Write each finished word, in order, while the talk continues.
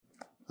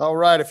All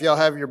right, if y'all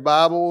have your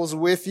Bibles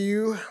with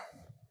you,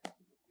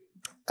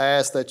 I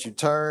ask that you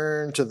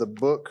turn to the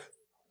book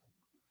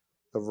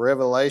of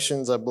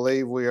Revelations. I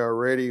believe we are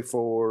ready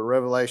for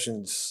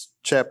Revelations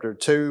chapter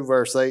 2,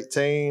 verse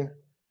 18.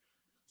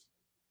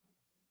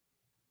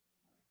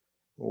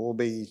 We'll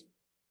be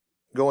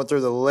going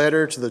through the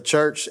letter to the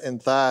church in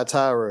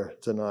Thyatira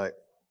tonight.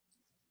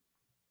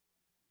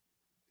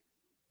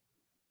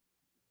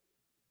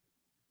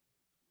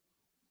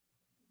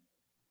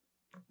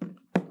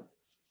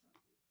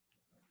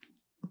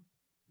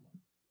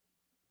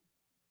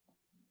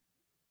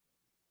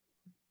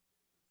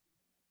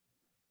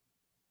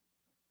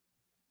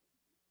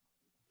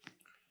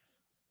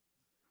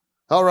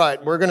 All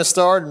right, we're going to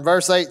start in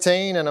verse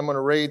 18, and I'm going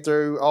to read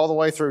through all the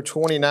way through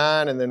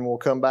 29, and then we'll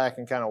come back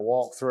and kind of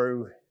walk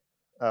through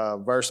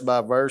verse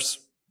by verse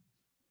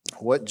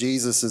what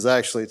Jesus is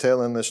actually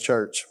telling this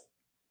church.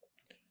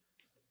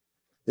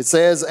 It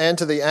says, "And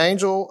to the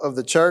angel of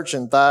the church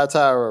in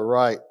Thyatira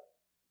write,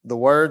 the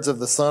words of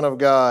the Son of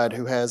God,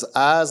 who has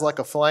eyes like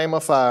a flame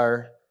of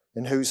fire,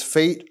 and whose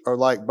feet are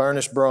like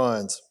burnished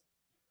bronze.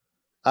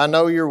 I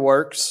know your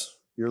works,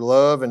 your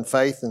love and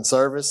faith and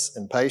service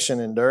and patient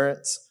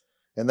endurance,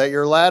 and that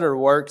your latter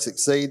works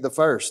exceed the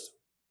first.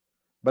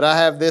 But I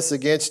have this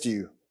against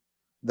you,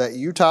 that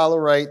you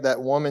tolerate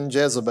that woman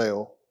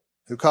Jezebel,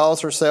 who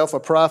calls herself a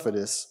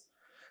prophetess,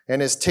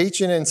 and is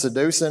teaching and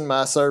seducing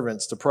my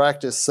servants to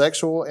practice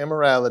sexual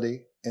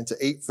immorality and to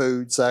eat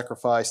food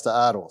sacrificed to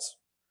idols.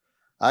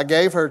 I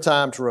gave her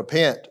time to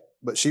repent,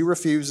 but she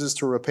refuses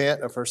to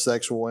repent of her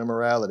sexual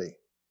immorality.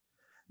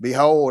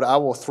 Behold, I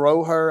will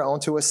throw her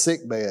onto a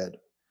sickbed,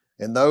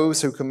 and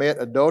those who commit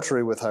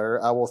adultery with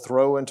her I will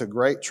throw into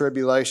great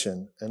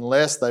tribulation,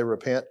 unless they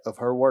repent of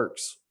her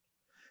works.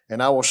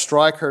 And I will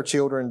strike her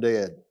children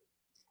dead.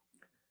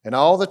 And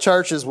all the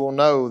churches will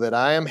know that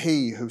I am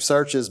he who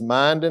searches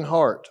mind and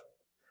heart.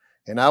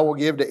 And I will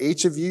give to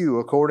each of you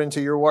according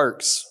to your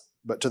works.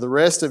 But to the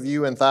rest of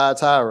you in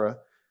Thyatira,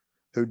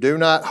 who do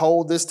not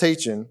hold this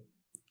teaching,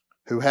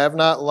 who have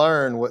not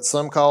learned what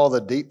some call the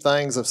deep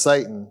things of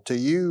Satan, to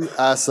you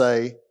I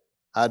say,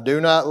 I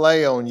do not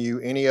lay on you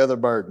any other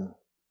burden.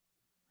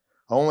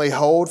 Only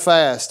hold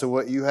fast to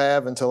what you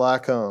have until I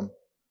come.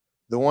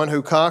 The one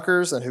who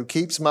conquers and who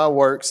keeps my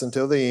works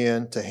until the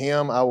end, to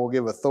him I will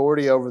give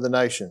authority over the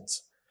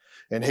nations,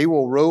 and he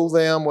will rule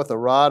them with a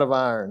rod of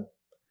iron,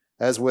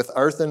 as with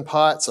earthen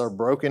pots are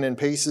broken in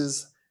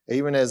pieces,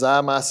 even as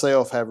I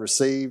myself have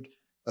received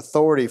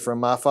authority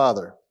from my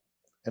Father.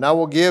 And I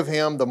will give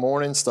him the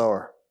morning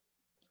star.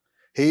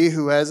 He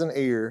who has an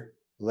ear,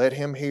 let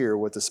him hear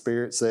what the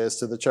Spirit says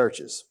to the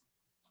churches."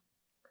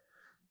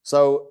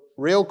 So,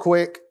 real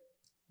quick,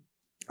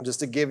 just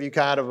to give you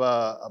kind of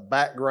a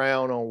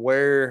background on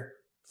where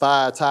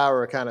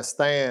Thyatira kind of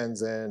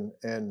stands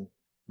and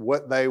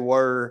what they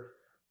were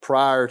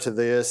prior to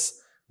this.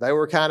 They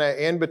were kind of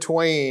in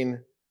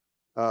between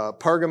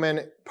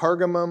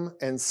Pergamum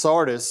and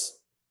Sardis.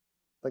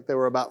 I think they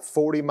were about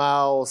 40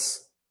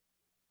 miles,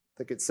 I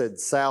think it said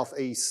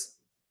southeast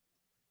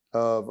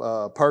of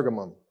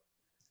Pergamum.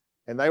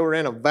 And they were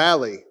in a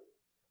valley.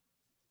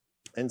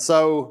 And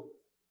so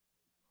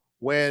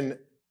when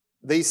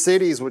these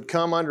cities would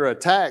come under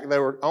attack, they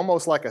were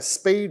almost like a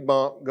speed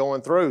bump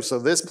going through. So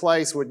this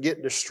place would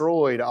get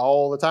destroyed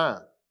all the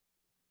time.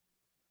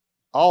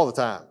 All the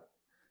time.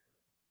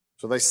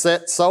 So they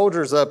set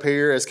soldiers up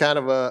here as kind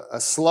of a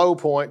slow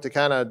point to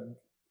kind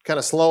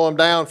of slow them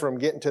down from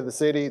getting to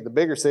the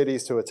bigger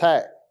cities to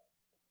attack.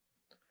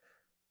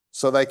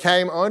 So they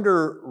came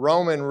under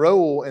Roman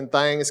rule and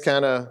things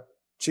kind of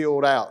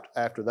chilled out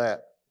after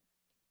that.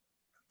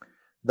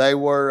 They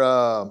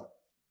were,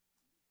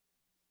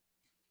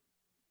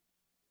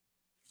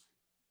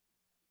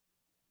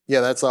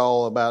 that's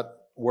all about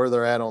where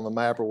they're at on the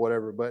map or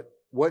whatever. But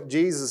what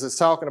Jesus is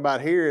talking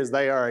about here is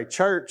they are a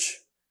church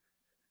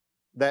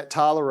that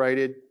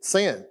tolerated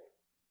sin.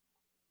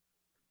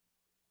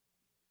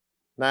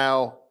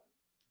 Now,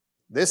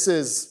 this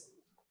is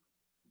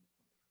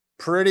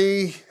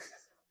pretty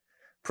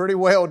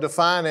well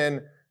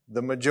defining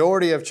the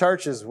majority of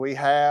churches we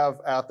have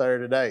out there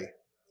today.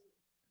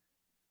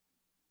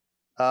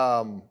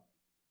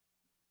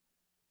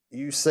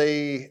 You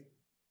see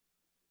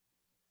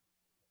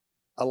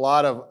a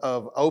lot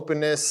of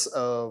openness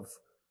of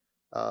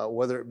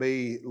whether it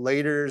be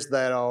leaders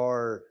that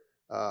are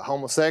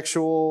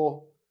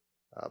homosexual.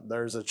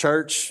 There's a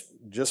church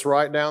just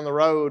right down the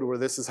road where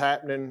this is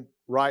happening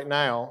right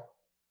now.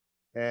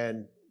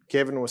 And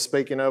Kevin was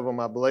speaking of them,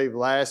 I believe,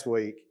 last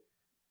week.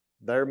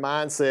 Their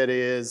mindset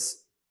is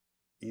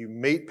you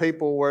meet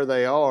people where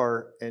they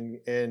are, and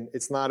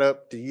it's not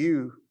up to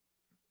you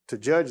to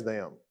judge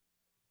them.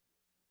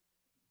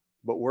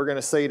 But we're going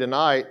to see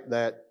tonight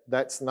that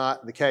that's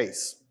not the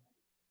case.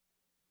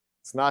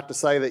 It's not to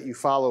say that you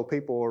follow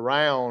people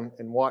around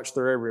and watch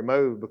their every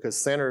move, because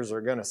sinners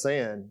are going to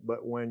sin.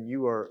 But when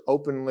you are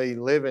openly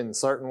living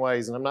certain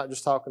ways, and I'm not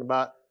just talking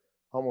about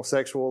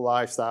homosexual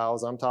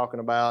lifestyles, I'm talking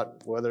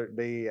about whether it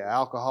be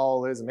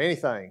alcoholism,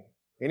 anything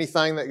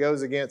that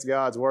goes against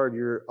God's word,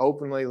 you're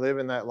openly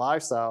living that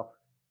lifestyle,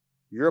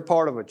 you're a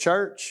part of a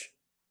church,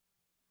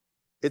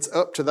 it's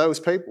up to those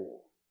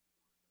people.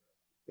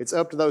 It's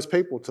up to those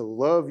people to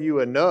love you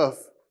enough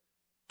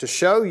to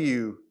show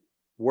you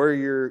where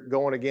you're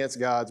going against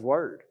God's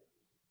word.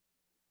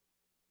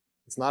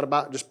 It's not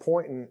about just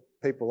pointing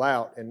people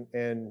out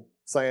and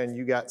saying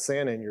you got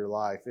sin in your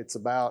life. It's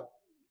about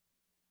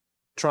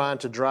trying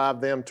to drive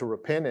them to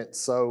repentance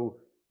so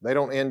they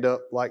don't end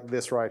up like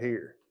this right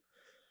here.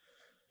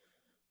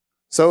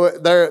 So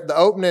the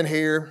opening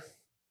here,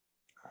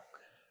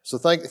 so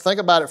think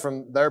about it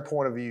from their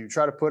point of view.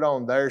 Try to put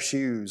on their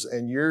shoes,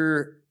 and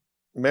you're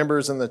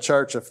members in the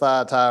church of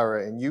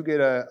Thyatira, and you get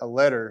a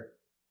letter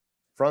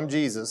from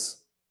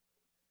Jesus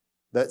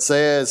that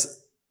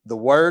says the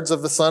words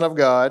of the Son of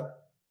God,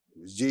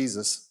 who's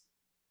Jesus,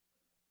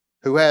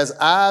 who has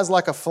eyes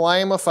like a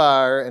flame of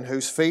fire and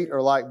whose feet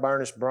are like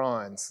burnished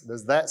bronze.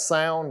 Does that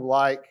sound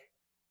like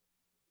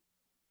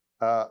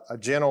a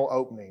gentle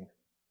opening?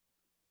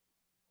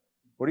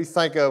 What do you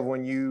think of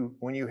when you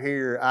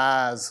hear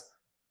eyes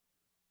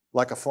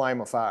like a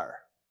flame of fire?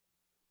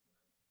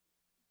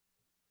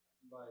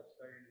 Somebody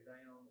staring you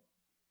down,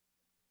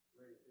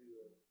 ready to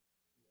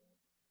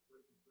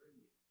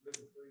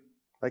listen through you.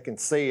 They can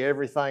see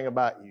everything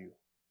about you.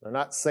 They're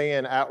not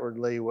seeing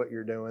outwardly what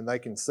you're doing. They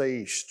can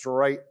see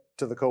straight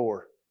to the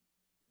core.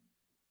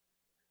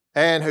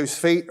 And whose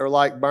feet are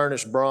like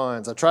burnished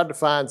bronze. I tried to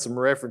find some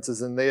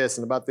references in this,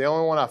 and about the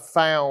only one I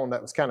found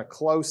that was kind of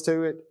close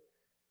to it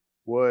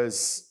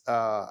was,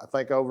 I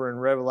think, over in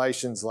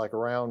Revelations, like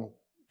around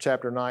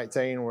chapter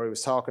 19, where he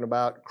was talking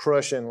about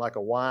crushing like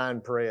a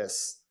wine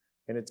press.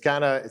 And it's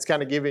kind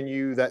of giving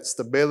you that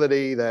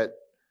stability, that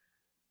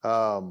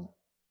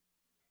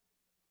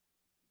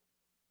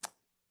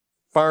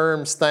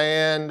firm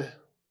stand,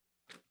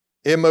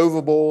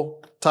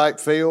 immovable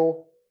type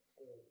feel.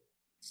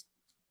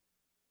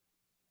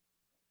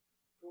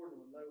 According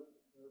to the note,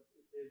 it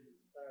says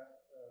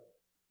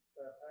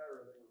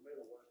Thyatira, they were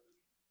metal workers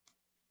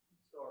to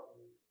start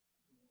with.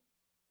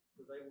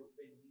 So they would have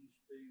been used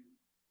to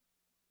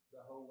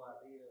the whole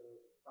idea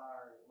of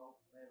fire and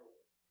molten metal.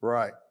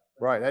 Right.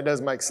 That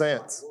does make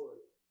sense.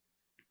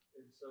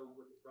 And so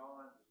with the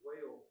bronze as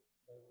well,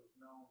 they would have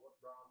known what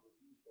bronze was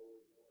used for,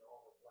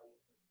 armor plating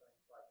and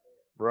things like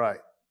that. Right.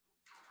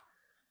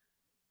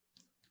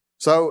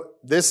 So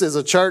this is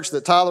a church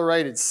that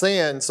tolerated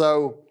sin,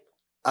 so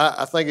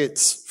I think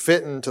it's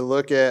fitting to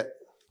look at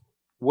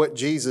what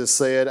Jesus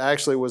said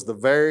actually was the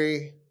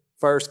very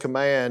first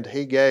command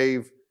he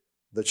gave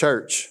the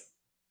church.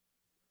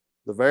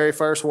 The very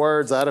first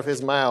words out of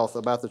his mouth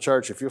about the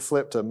church. If you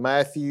flip to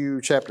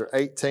Matthew chapter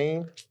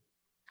 18.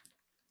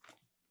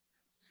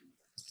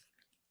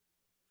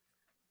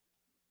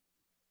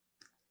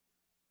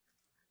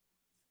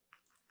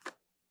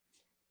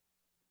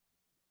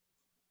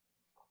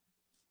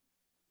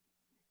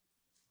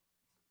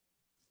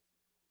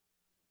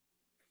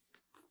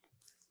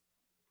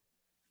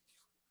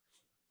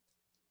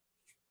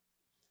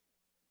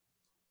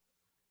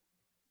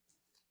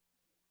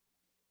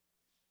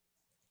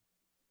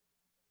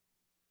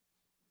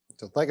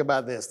 So think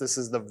about this. This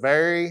is the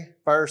very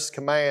first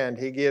command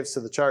he gives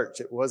to the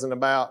church. It wasn't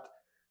about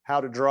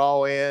how to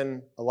draw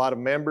in a lot of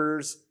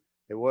members.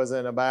 It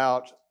wasn't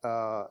about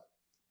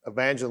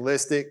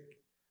evangelistic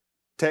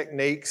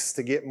techniques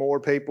to get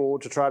more people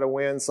to try to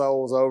win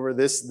souls over.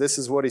 This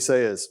is what he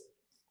says.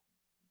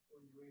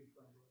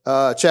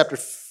 Chapter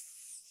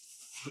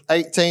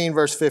 18,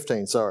 verse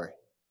 15, sorry.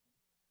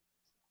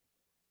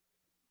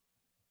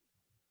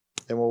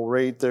 And we'll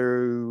read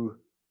through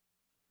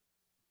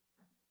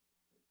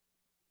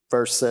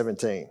verse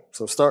 17.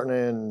 So starting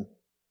in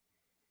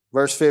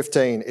verse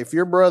 15. If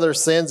your brother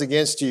sins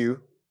against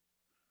you,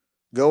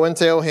 go and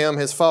tell him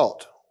his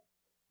fault,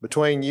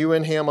 between you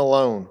and him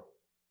alone.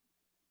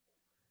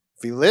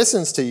 If he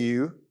listens to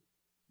you,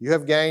 you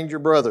have gained your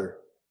brother.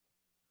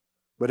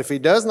 But if he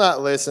does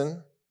not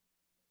listen,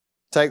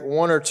 take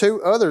one or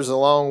two others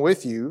along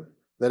with you,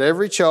 that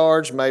every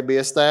charge may be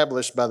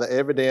established by the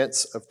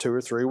evidence of 2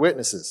 or 3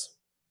 witnesses.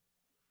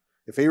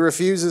 If he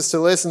refuses to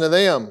listen to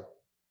them,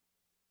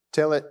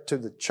 tell it to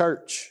the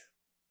church.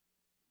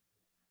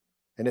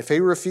 And if he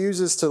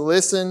refuses to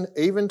listen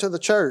even to the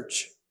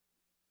church,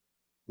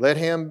 let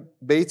him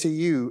be to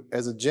you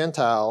as a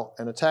Gentile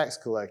and a tax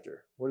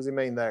collector. What does he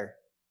mean there?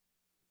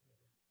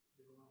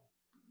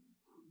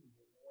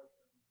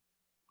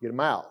 Get them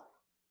out.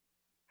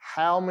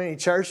 How many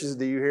churches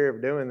do you hear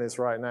of doing this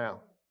right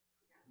now?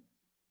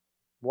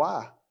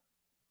 Why?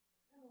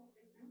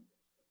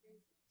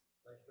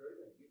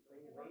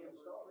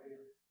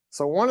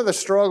 So one of the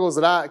struggles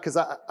that because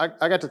I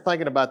got to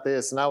thinking about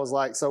this, and I was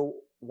like, so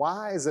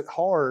why is it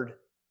hard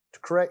to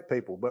correct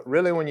people? But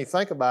really, when you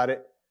think about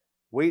it,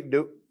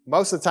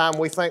 most of the time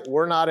we think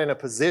we're not in a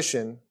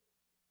position,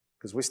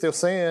 because we still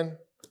sin,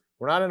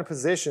 we're not in a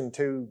position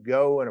to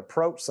go and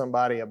approach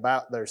somebody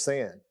about their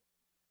sin.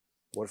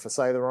 What if I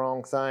say the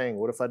wrong thing?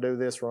 What if I do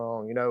this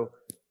wrong?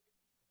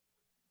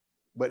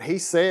 But he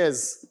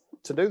says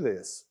to do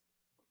this.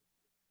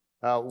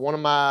 One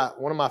of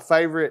my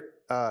favorite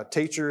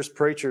teachers,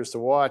 preachers to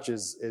watch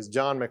is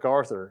John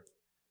MacArthur.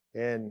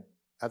 And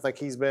I think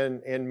he's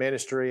been in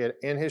ministry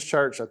in his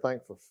church, I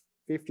think, for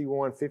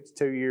 51,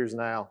 52 years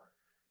now.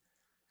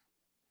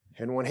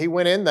 And when he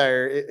went in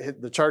there,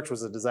 the church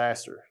was a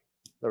disaster.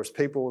 There was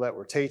people that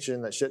were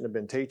teaching that shouldn't have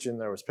been teaching.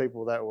 There was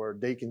people that were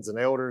deacons and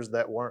elders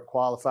that weren't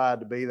qualified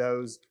to be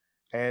those.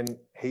 And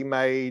he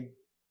made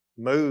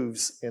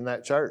moves in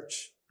that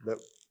church. That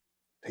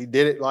he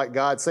did it like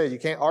God said. You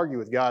can't argue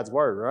with God's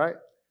word, right?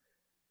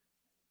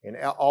 And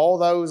all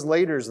those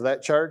leaders of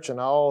that church and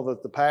all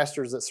the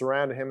pastors that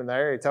surrounded him in the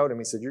area told him,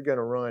 he said, you're going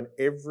to run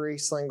every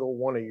single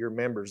one of your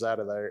members out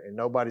of there, and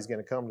nobody's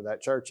going to come to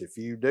that church if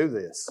you do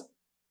this.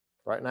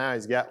 Right now,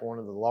 he's got one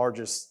of the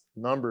largest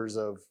numbers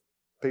of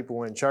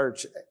people in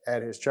church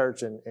at his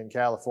church in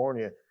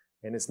California,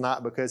 and it's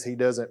not because he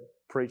doesn't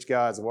preach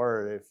God's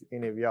word. If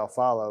any of y'all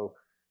follow,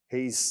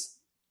 he's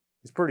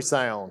pretty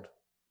sound.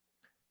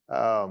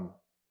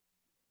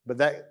 But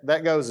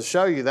that goes to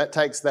show you, that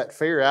takes that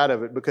fear out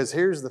of it, because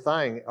here's the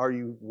thing. Are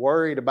you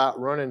worried about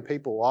running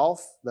people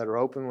off that are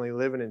openly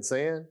living in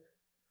sin?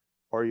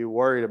 Or are you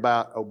worried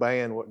about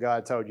obeying what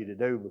God told you to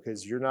do?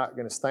 Because you're not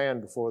going to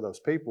stand before those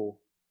people.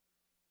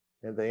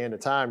 At the end of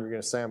time, you're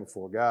going to stand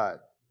before God.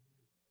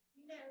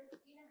 You know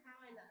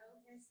how in the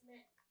Old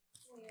Testament,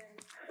 when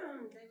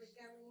they would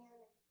go in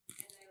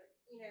and they would,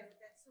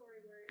 that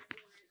story where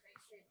they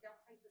said, don't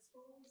take the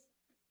schools,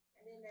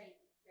 and then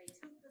they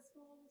took the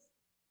schools.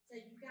 So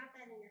you got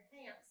that in your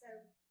camp.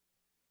 So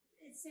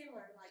it's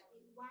similar. Like,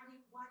 why do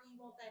you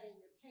want that in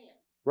your camp?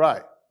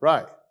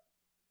 Right.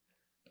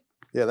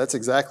 Yeah, that's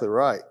exactly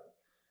right.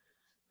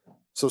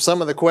 So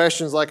some of the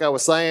questions, like I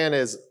was saying,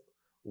 is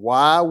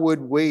why would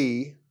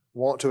we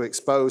want to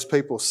expose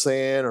people's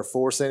sin or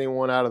force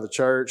anyone out of the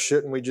church?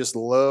 Shouldn't we just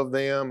love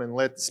them and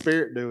let the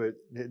Spirit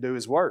do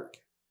His work?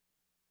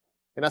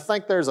 And I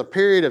think there's a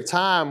period of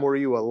time where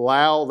you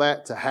allow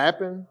that to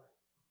happen,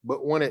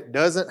 but when it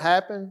doesn't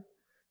happen,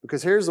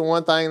 because here's the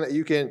one thing that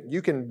you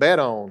can bet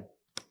on.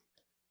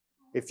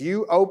 If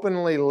you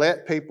openly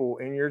let people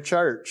in your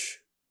church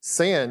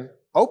sin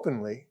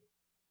openly,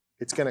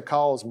 it's going to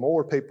cause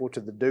more people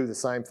to do the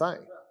same thing.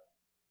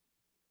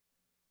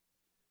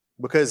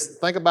 Because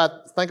think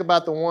about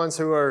the ones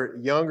who are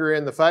younger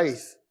in the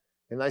faith,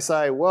 and they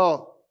say,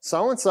 well,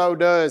 so-and-so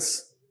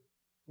does,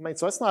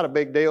 so it's not a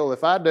big deal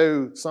if I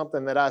do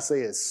something that I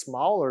see is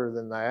smaller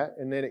than that,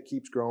 and then it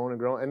keeps growing and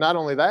growing. And not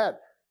only that,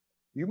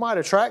 you might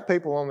attract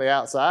people on the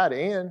outside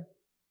in,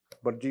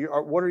 but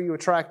what are you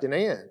attracting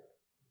in?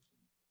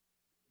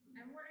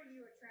 And what are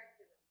you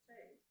attracting them to?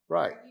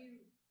 Right. Are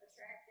you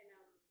attracting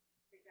them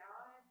to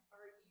God?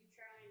 Or are you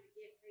trying to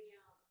get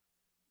them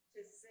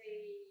to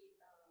see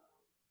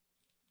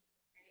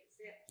and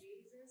accept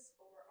Jesus?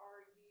 Or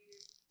are you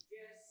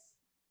just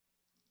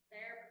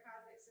there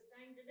because it's a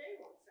thing to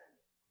do on Sunday?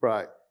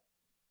 Right.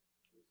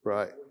 What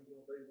are you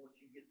going to do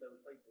once you get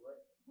those people there?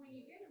 When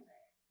you get them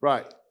there.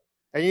 Right.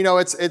 And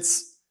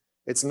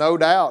it's no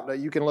doubt that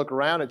you can look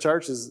around at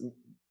churches,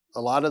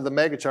 a lot of the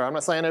mega church. I'm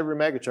not saying every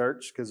mega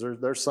church, because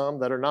there's some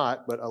that are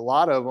not, but a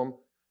lot of them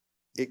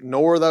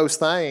ignore those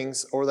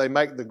things, or they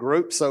make the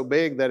group so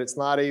big that you're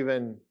not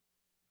even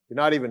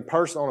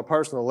on a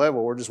personal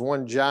level. We're just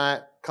one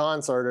giant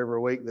concert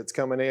every week that's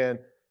coming in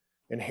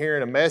and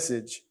hearing a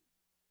message.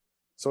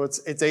 So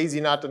it's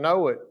easy not to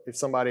know it if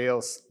somebody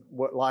else,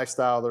 what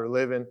lifestyle they're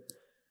living.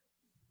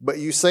 But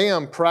you see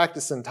them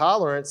practicing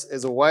tolerance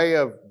as a way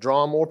of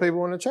drawing more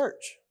people into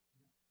church.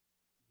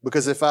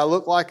 Because if I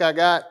look like I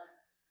got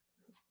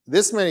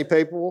this many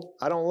people,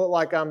 I don't look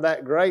like I'm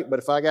that great. But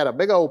if I got a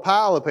big old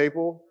pile of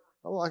people,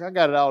 I look like I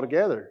got it all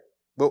together.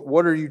 But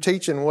what are you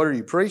teaching? What are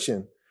you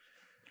preaching?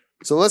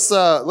 So let's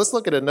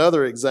look at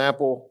another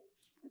example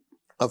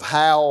of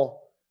how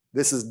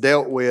this is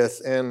dealt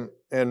with. And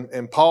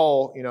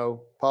Paul,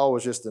 Paul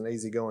was just an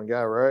easygoing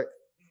guy, right?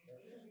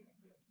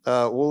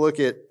 We'll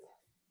look at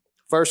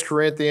 1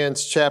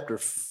 Corinthians chapter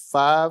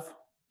 5,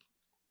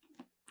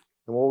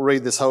 and we'll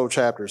read this whole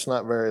chapter. It's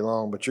not very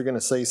long, but you're going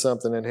to see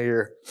something in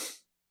here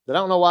that I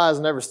don't know why it's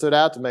never stood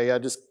out to me. I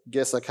just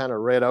guess I kind of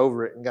read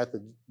over it and got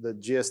the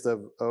gist of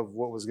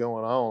what was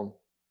going on.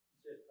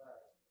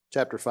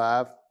 Chapter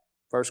 5,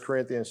 1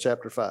 Corinthians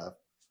chapter 5.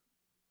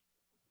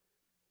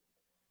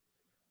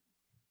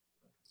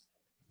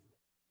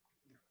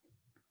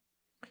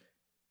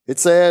 It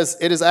says,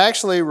 it is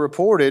actually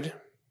reported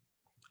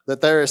that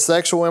there is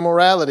sexual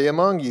immorality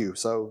among you.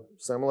 So,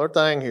 similar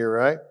thing here,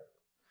 right?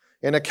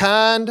 In a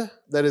kind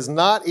that is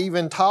not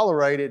even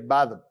tolerated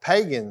by the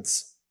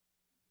pagans.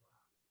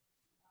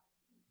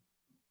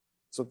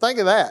 So think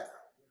of that.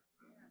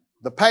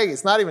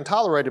 It's not even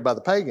tolerated by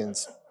the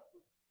pagans.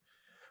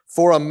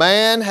 For a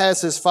man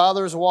has his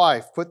father's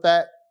wife. Put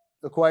that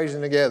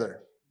equation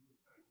together.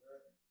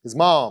 His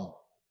mom.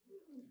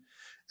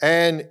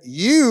 And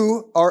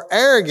you are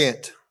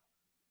arrogant.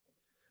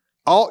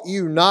 Ought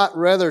you not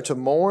rather to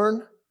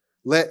mourn?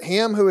 Let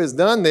him who has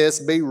done this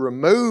be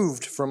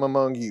removed from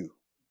among you.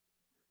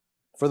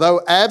 For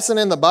though absent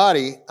in the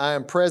body, I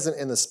am present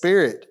in the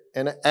spirit,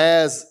 and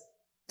as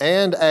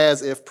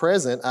if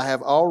present, I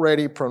have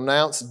already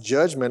pronounced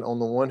judgment on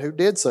the one who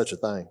did such a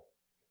thing.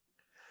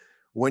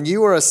 When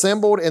you are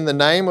assembled in the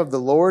name of the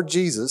Lord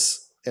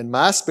Jesus, and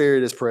my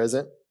spirit is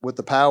present with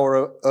the power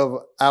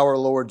of our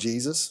Lord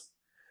Jesus,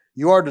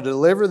 you are to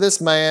deliver this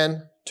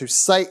man to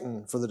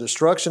Satan for the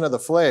destruction of the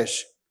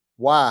flesh.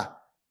 Why?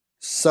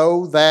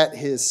 So that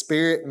his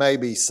spirit may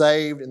be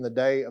saved in the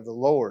day of the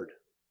Lord.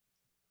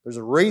 There's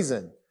a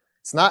reason.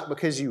 It's not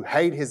because you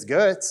hate his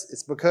guts.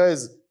 It's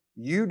because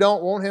you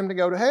don't want him to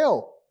go to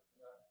hell.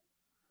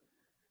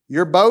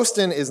 Your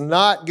boasting is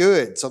not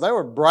good. So they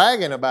were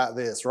bragging about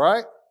this,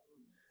 right?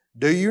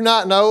 Do you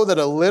not know that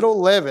a little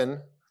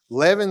leaven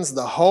leavens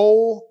the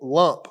whole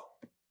lump?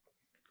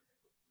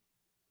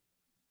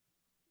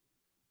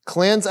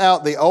 Cleanse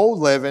out the old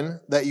leaven,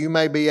 that you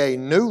may be a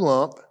new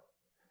lump,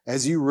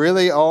 as you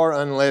really are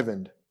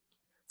unleavened.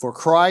 For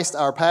Christ,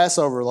 our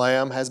Passover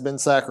lamb, has been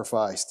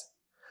sacrificed.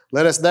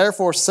 Let us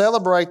therefore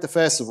celebrate the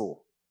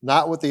festival,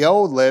 not with the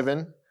old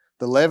leaven,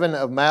 the leaven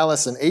of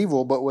malice and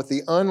evil, but with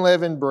the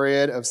unleavened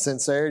bread of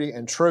sincerity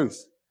and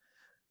truth.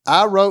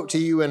 I wrote to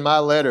you in my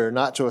letter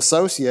not to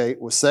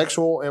associate with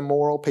sexual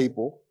immoral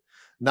people,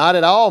 not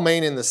at all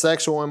meaning the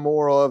sexual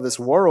immoral of this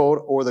world,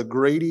 or the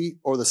greedy,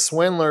 or the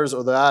swindlers,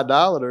 or the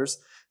idolaters,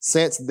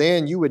 since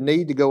then you would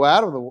need to go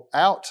out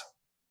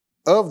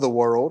of the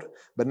world.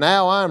 But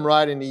now I am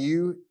writing to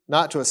you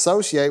not to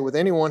associate with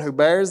anyone who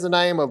bears the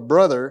name of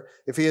brother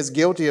if he is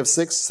guilty of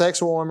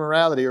sexual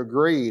immorality or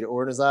greed,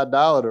 or is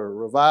idolater,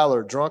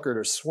 reviler, drunkard,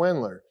 or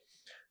swindler,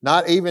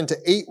 not even to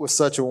eat with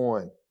such a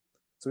one.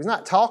 So he's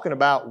not talking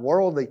about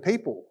worldly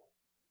people.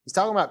 He's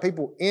talking about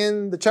people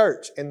in the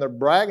church, and they're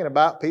bragging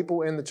about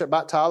people in the church,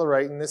 about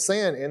tolerating this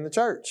sin in the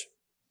church.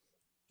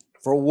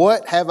 For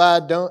what have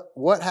I done?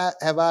 What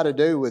have I to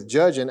do with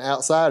judging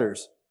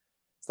outsiders?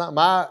 It's not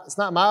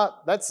my,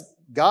 that's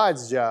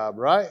God's job,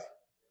 right?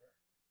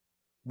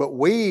 But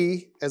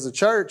we, as a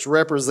church,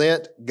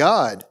 represent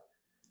God.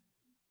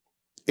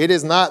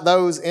 Is it not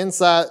those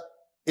inside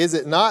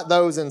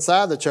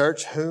the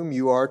church whom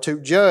you are to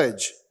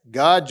judge?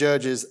 God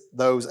judges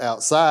those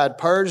outside.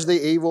 Purge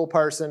the evil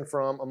person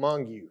from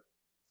among you.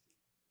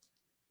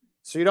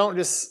 So you don't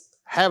just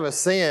have a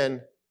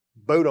sin,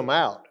 boot them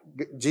out.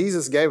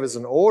 Jesus gave us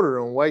an order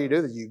on the way you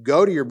do that. You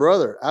go to your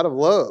brother out of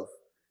love.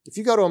 If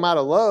you go to him out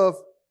of love,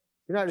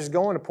 you're not just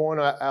going to point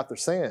out their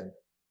sin.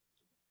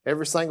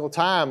 Every single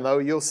time, though,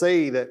 you'll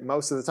see that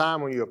most of the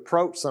time when you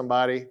approach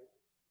somebody,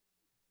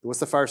 what's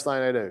the first thing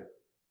they do?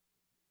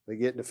 They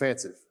get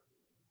defensive.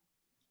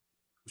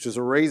 Which is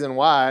a reason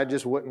why I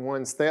just wouldn't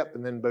one step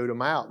and then boot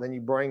them out. Then you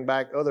bring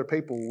back other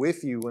people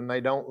with you when they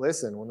don't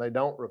listen, when they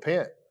don't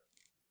repent.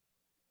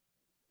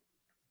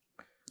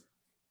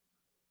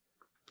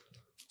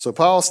 So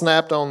Paul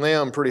snapped on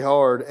them pretty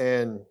hard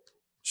and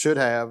should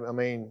have. I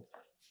mean,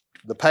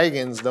 the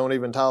pagans don't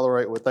even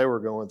tolerate what they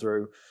were going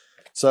through.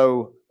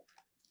 So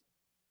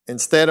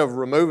instead of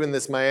removing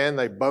this man,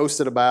 they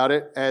boasted about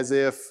it as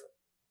if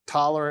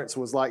tolerance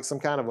was like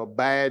some kind of a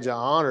badge of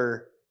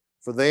honor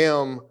for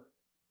them,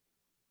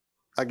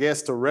 I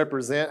guess, to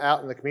represent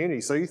out in the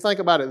community. So you think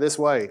about it this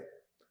way.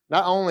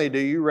 Not only do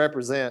you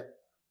represent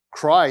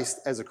Christ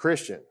as a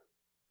Christian,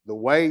 the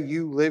way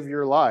you live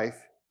your life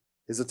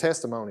is a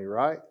testimony,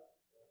 right?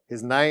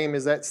 His name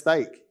is at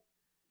stake.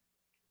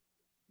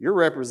 You're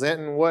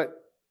representing what,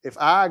 if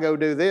I go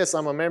do this,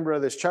 I'm a member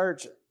of this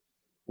church,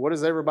 what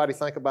does everybody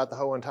think about the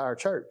whole entire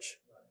church?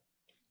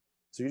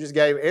 So you just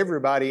gave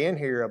everybody in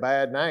here a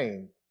bad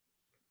name.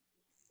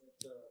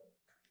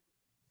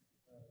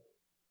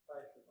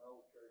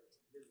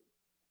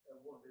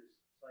 One of his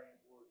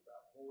sayings was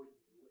about avoiding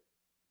the wicked.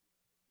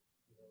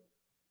 You know,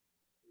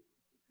 if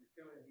you're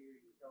coming here,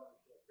 you're calling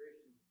yourself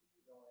Christian,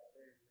 you're going out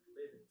there, you're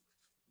living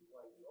the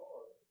way you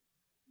are.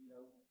 You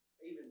know,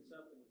 even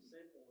something as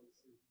simple as,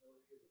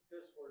 is a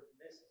cuss word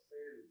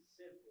necessarily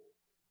simple?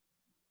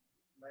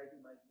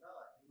 Maybe, maybe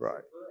not.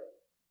 Right.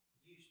 But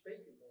you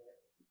speaking that,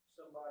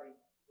 somebody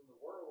from the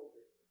world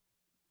that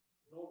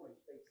normally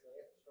speaks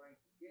that, strange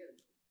together,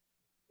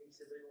 he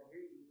said they won't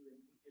hear you, and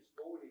you just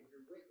avoided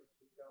your witness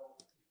because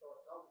you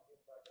start talking to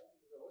him like that.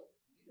 You go,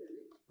 you do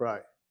this.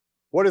 Right.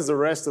 What does the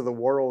rest of the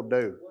world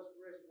do? What's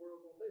the rest of the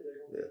world going to do?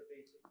 They're going to be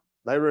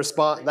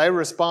offensive. They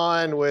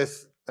respond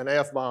with an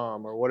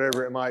F-bomb or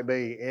whatever it might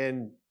be.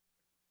 And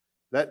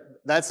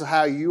that's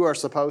how you are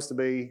supposed to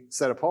be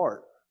set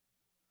apart.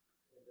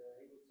 And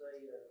he would say,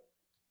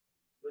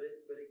 but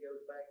it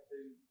goes back to,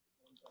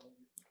 I mean,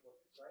 what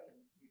you're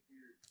saying.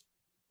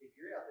 If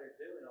you're out there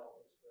doing all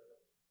this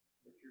stuff,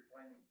 but you're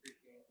claiming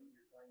Christianity,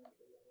 you're claiming to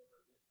be a member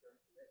of this church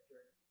or that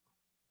church,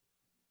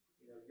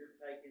 you know, you're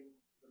taking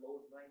the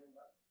Lord's name in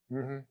vain.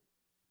 Mm-hmm.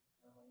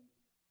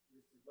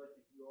 Just as much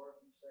as you are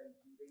if you say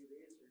you do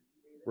this or you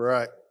do that.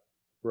 Right.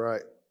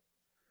 Right.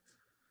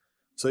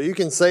 So you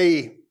can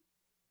see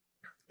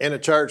in a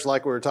church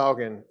like we were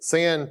talking,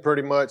 sin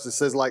pretty much, it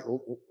says like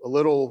a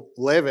little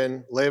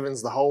leaven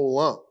leavens the whole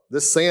lump.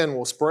 This sin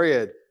will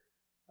spread.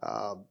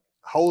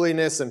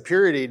 Holiness and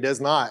purity does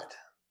not.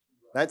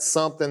 That's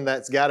something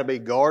that's got to be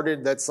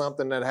guarded. That's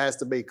something that has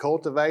to be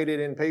cultivated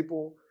in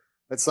people.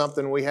 That's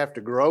something we have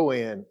to grow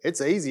in.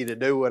 It's easy to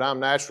do what I'm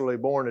naturally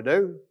born to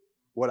do,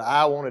 what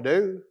I want to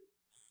do.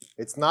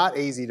 It's not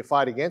easy to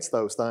fight against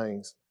those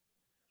things.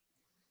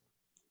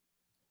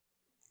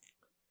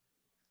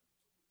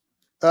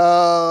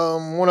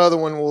 One other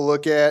one we'll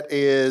look at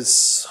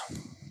is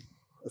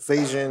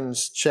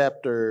Ephesians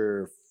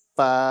chapter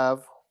 5.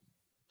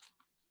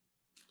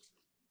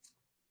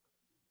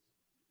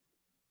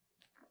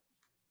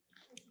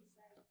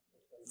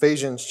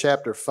 Ephesians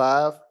chapter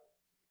 5.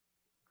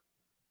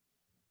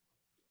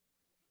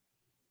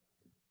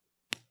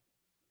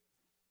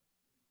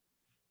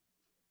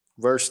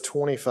 Verse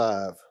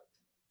 25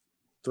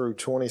 through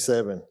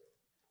 27.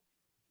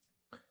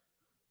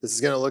 This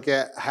is going to look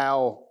at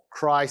how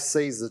Christ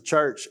sees the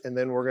church, and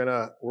then we're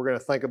gonna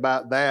think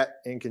about that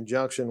in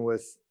conjunction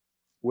with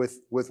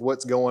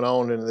what's going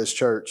on in this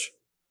church.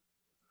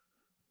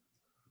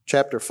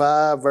 Chapter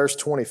 5, verse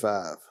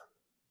 25.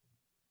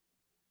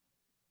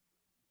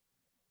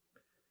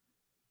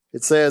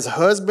 It says,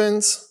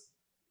 "Husbands,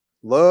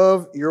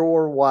 love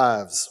your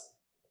wives,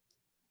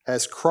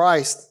 as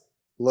Christ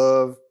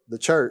loved the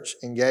church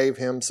and gave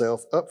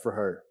himself up for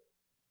her."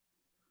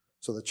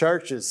 So the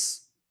church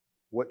is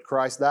what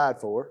Christ died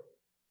for.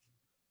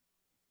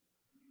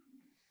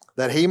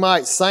 "That he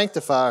might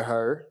sanctify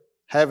her,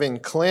 having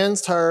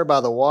cleansed her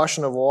by the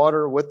washing of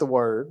water with the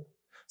word,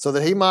 so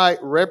that he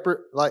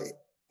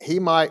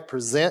might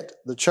present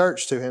the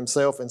church to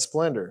himself in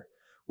splendor,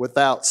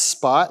 without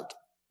spot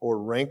or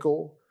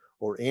wrinkle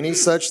or any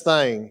such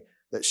thing,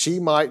 that she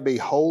might be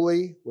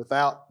holy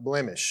without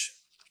blemish."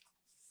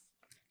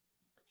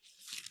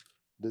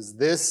 Does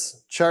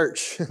this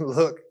church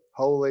look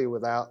holy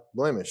without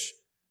blemish?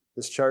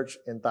 This church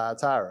in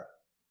Thyatira.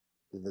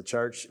 Did the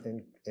church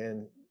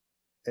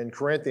in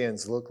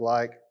Corinthians look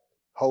like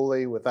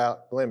holy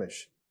without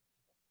blemish?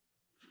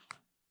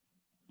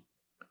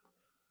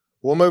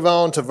 We'll move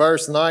on to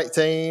verse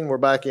 19. We're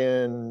back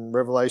in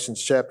Revelation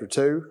chapter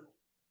 2.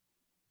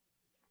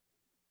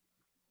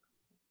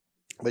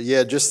 But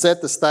yeah, just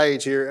set the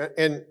stage here.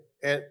 And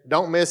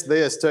don't miss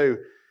this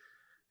too.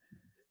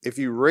 If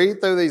you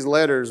read through these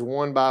letters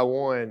one by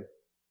one,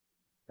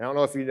 I don't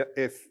know if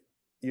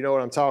you know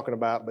what I'm talking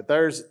about, but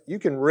you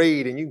can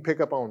read and you can pick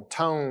up on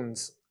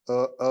tones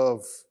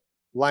of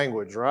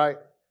language, right?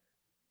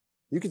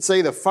 You can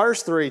see the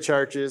first three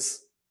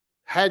churches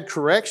had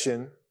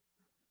correction,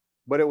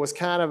 but it was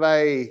kind of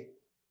a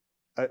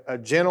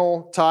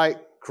gentle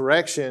type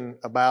correction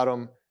about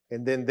them.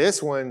 And then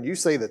this one, you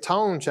see the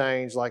tone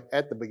change like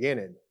at the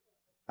beginning.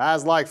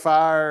 Eyes like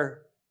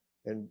fire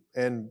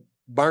and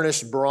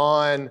burnished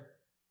brawn,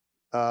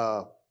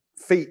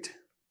 feet.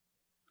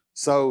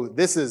 So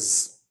this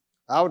is,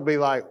 I would be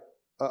like,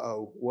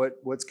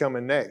 what's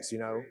coming next, you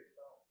know?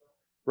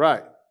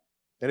 Right.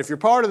 And if you're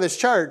part of this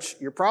church,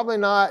 you're probably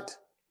not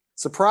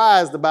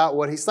surprised about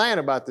what he's saying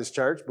about this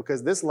church,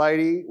 because this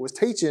lady was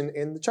teaching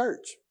in the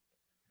church.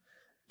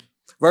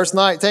 Verse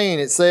 19,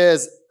 it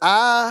says,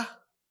 "I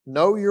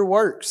know your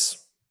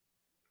works,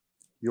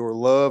 your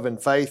love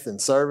and faith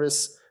and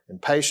service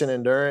and patient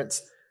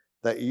endurance,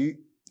 that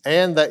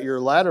your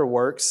latter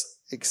works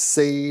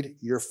exceed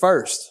your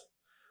first."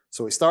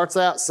 So he starts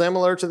out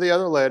similar to the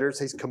other letters.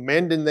 He's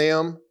commending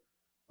them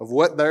of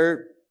what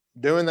they're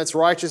doing that's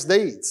righteous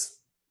deeds.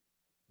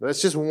 But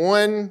it's just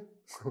one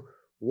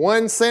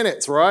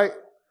sentence, right?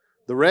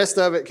 The rest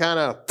of it kind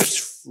of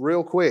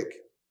real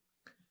quick.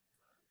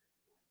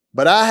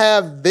 "But I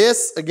have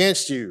this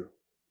against you,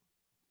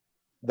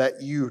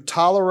 that you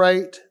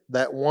tolerate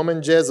that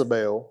woman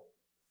Jezebel,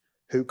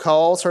 who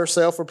calls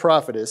herself a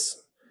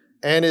prophetess,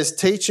 and is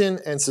teaching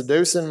and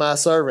seducing my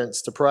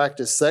servants to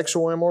practice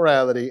sexual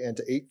immorality and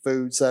to eat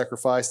food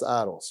sacrificed to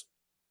idols."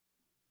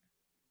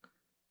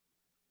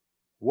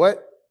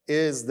 What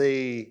is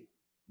the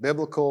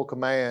biblical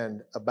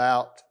command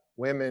about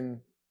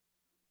women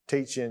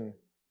teaching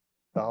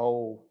the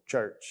whole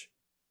church?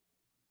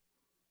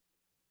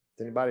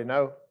 Does anybody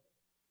know?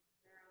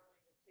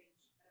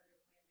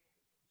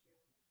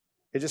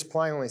 It just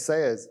plainly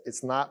says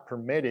it's not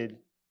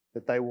permitted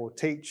that they will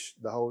teach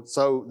the whole.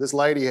 So this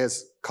lady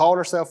has called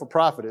herself a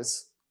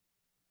prophetess,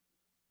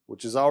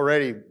 which is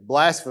already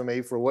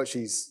blasphemy for what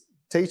she's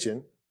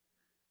teaching.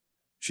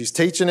 She's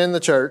teaching in the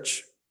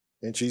church,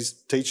 and she's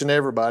teaching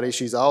everybody.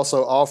 She's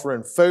also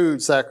offering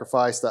food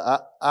sacrificed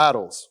to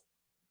idols.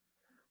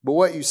 But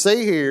what you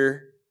see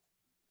here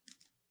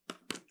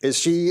is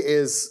she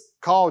is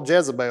called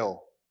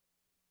Jezebel.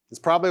 This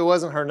probably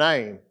wasn't her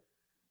name.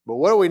 But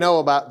what do we know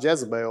about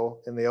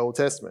Jezebel in the Old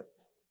Testament?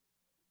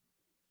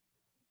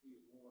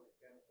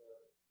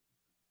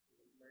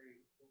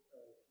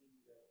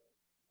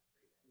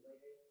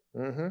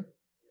 Mm-hmm.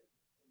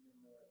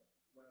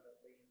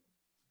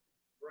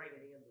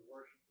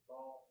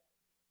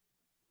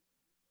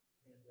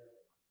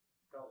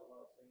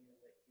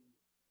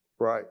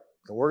 Right.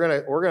 And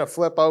we're gonna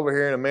flip over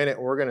here in a minute,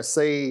 and we're gonna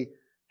see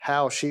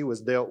how she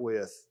was dealt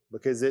with,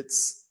 because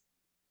it's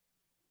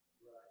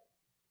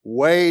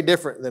way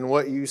different than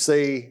what you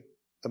see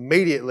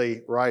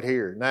immediately right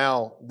here.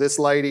 Now, this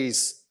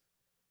lady's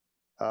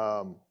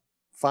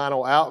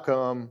final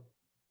outcome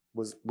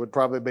would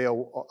probably be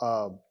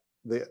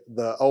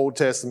the Old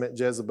Testament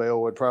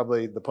Jezebel would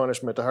probably, the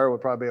punishment to her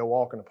would probably be a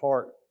walk in the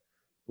park.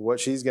 What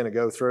she's going to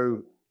go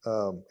through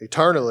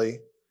eternally,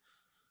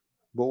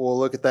 but we'll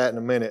look at that in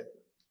a minute.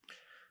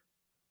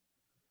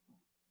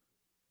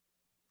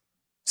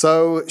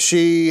 So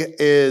she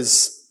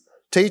is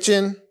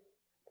teaching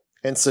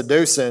and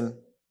seducing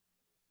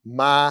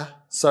my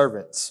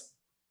servants.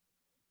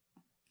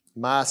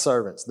 My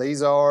servants.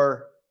 These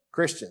are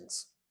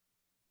Christians.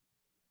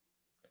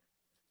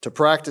 To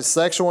practice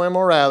sexual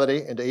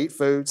immorality and to eat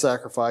food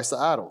sacrificed to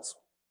idols.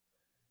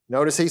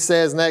 Notice he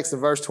says next in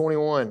verse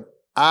 21,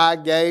 I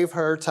gave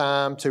her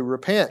time to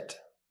repent.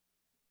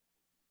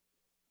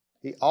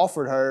 He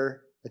offered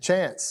her a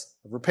chance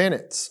of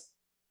repentance.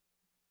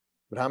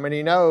 But how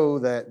many know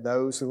that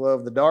those who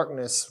love the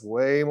darkness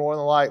way more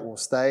than the light will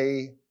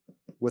stay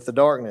with the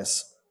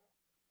darkness?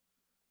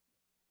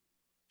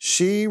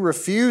 She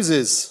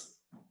refuses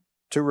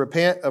to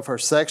repent of her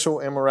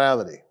sexual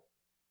immorality.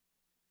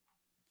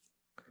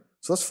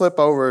 So let's flip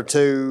over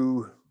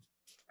to,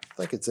 I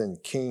think it's in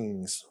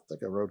Kings. I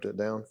think I wrote that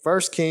down.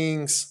 1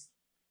 Kings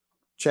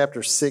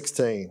chapter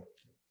 16.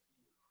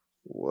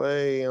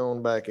 Way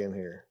on back in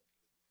here.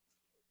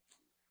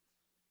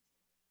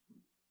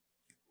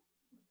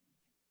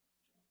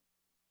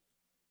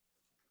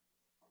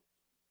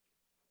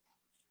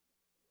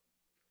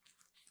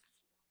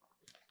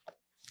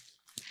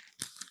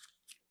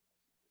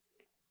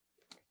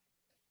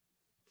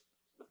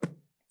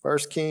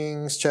 First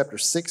Kings chapter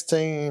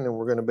 16, and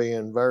we're going to be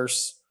in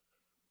verse,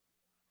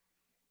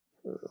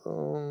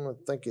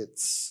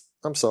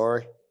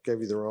 gave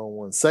you the wrong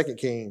one. 2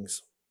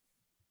 Kings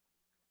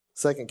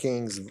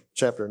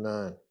chapter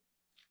 9.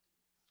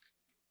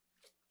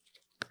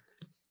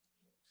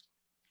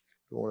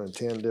 Going in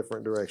 10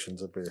 different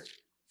directions up here.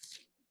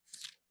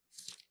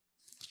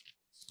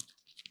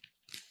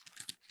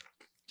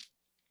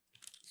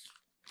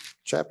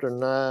 Chapter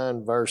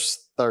 9,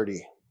 verse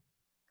 30.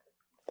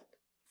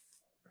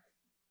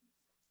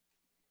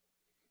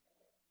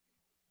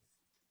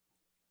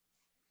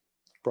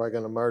 Probably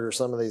going to murder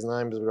some of these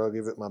names, but I'll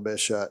give it my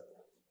best shot.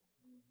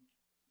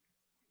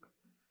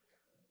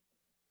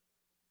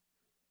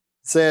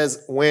 It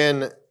says,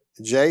 when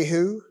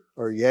Jehu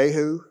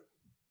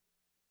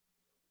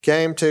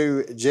came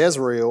to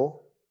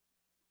Jezreel,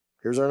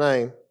 here's her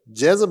name,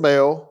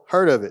 Jezebel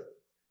heard of it.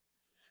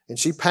 And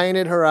she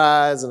painted her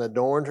eyes and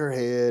adorned her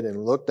head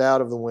and looked out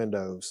of the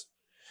windows.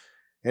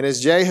 And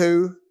as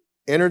Jehu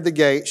entered the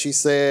gate, she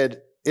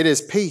said, it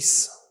is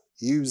peace,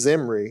 you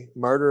Zimri,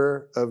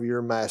 murderer of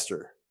your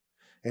master.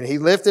 And he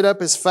lifted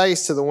up his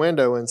face to the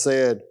window and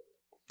said,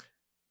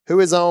 who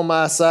is on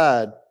my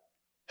side?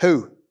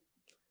 Who?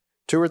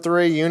 2 or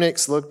 3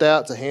 eunuchs looked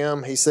out to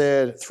him. He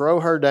said, throw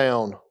her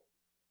down.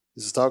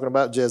 This is talking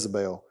about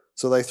Jezebel.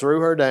 So they threw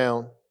her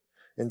down,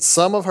 and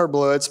some of her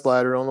blood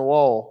splattered on the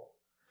wall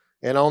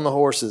and on the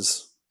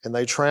horses, and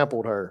they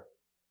trampled her.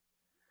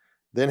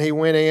 Then he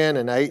went in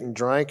and ate and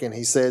drank, and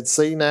he said,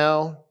 see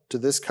now to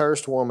this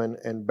cursed woman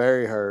and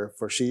bury her,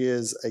 for she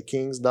is a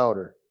king's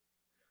daughter.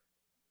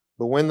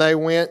 But when they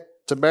went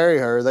to bury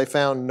her, they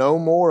found no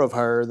more of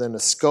her than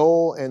the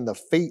skull and the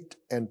feet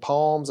and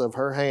palms of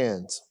her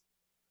hands.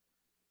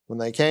 When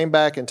they came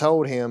back and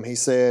told him, he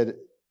said,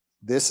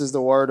 this is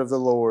the word of the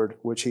Lord,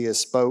 which he has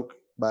spoke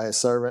by his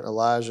servant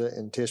Elijah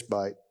in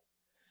Tishbite.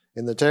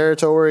 In the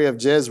territory of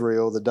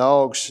Jezreel, the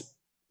dogs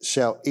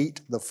shall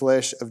eat the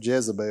flesh of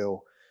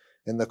Jezebel,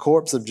 and the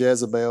corpse of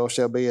Jezebel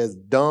shall be as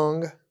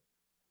dung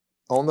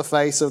on the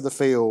face of the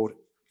field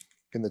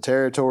in the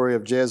territory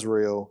of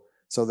Jezreel,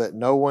 so that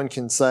no one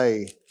can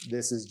say,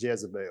 this is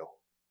Jezebel.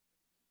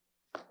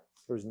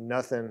 There's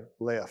nothing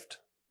left.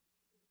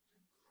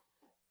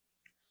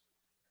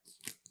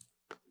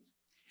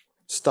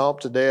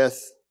 Stomped to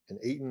death and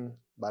eaten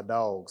by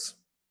dogs.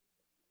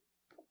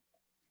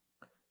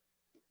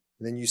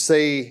 And then you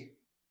see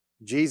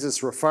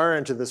Jesus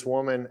referring to this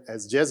woman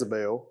as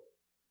Jezebel,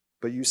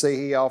 but you see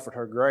he offered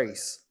her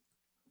grace,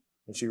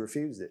 and she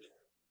refused it.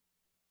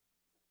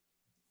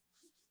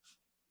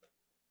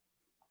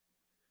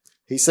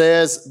 He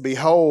says,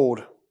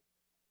 behold,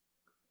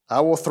 I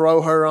will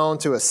throw her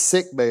onto a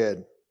sick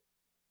bed,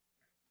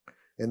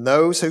 and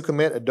those who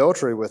commit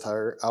adultery with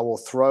her I will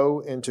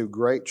throw into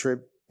great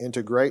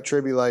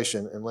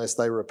tribulation unless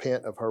they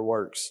repent of her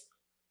works.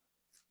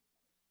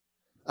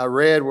 I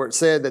read where it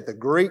said that the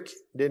Greek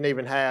didn't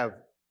even have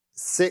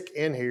sick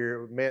in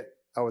here. It meant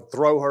I would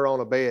throw her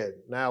on a bed.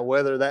 Now,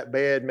 whether that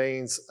bed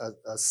means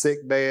a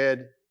sick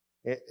bed,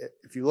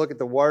 if you look at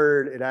the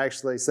word, it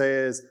actually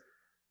says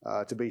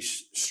to be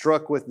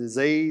struck with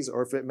disease,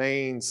 or if it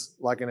means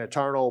like an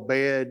eternal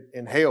bed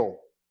in hell.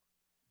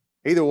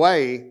 Either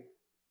way,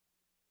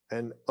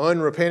 an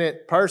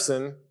unrepentant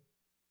person,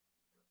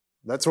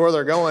 that's where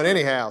they're going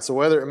anyhow. So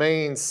whether it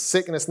means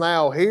sickness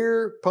now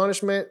here,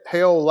 punishment,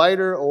 hell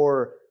later,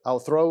 or I'll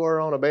throw her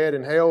on a bed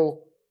in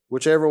hell,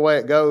 whichever way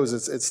it goes,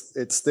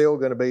 it's still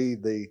going to be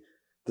the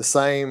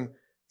same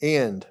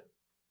end.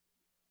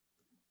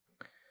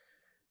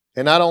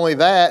 And not only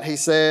that, he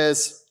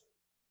says,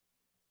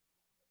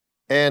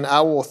 and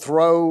I will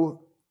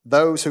throw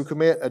those who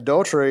commit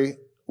adultery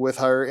with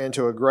her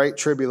into a great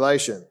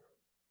tribulation.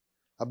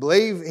 I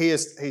believe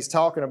he's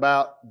talking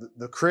about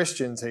the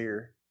Christians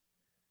here,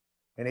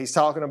 and he's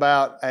talking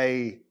about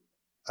a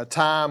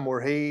time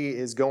where he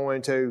is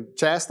going to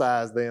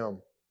chastise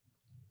them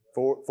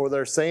for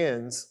their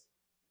sins,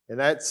 and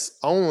that's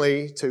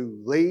only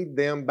to lead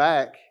them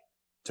back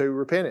to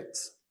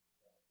repentance.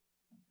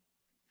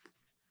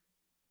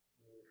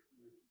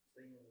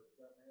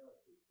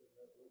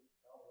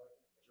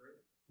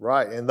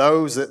 Right, and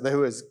those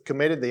who has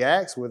committed the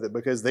acts with it,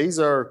 because these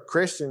are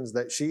Christians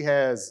that she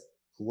has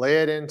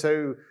led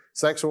into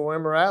sexual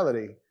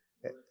immorality.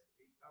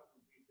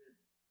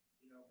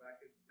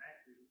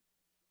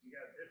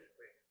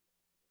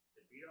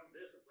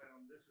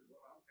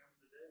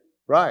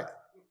 Right,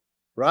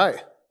 right.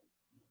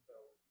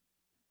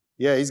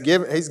 Yeah, he's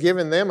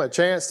given them a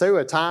chance too,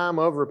 a time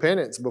of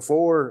repentance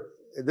before.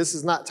 This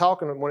is not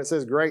talking, when it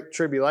says great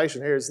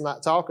tribulation here, it's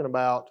not talking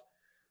about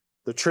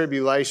the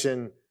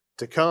tribulation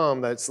to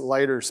come that's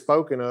later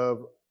spoken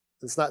of.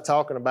 It's not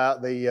talking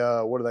about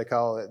the what do they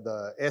call it,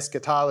 the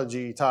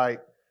eschatology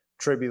type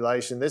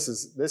tribulation. This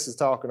is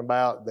talking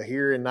about the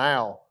here and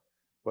now,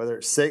 whether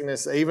it's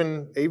sickness,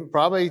 even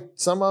probably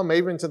some of them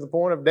even to the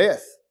point of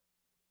death.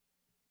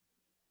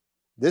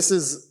 This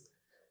is,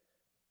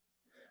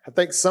 I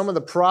think, some of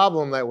the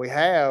problem that we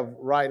have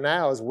right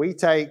now is we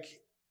take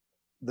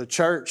the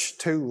church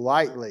too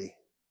lightly.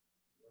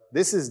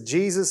 This is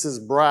Jesus'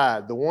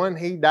 bride, the one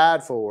He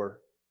died for.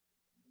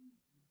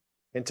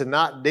 And to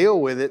not deal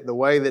with it the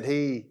way that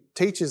He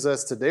teaches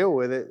us to deal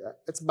with it,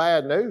 it's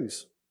bad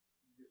news.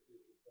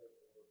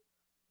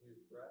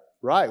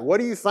 Right.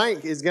 What do you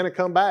think is going to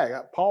come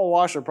back? Paul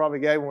Washer probably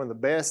gave one of the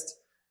best,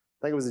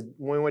 I think it was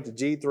when we went to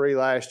G3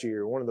 last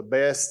year, one of the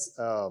best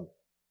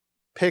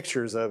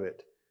pictures of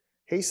it.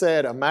 He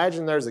said,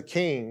 imagine there's a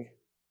king,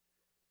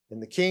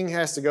 and the king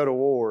has to go to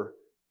war,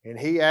 and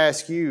he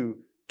asks you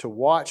to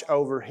watch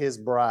over his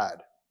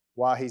bride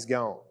while he's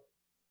gone.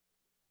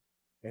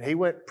 And he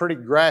went pretty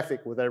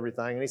graphic with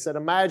everything. And he said,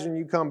 imagine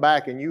you come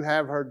back and you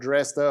have her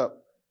dressed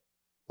up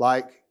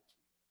like,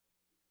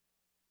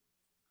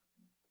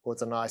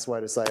 what's a nice way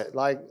to say it?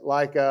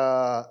 Like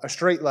a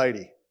street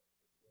lady.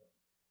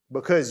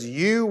 Because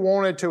you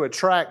wanted to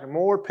attract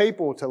more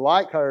people to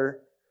like her,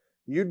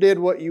 you did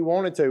what you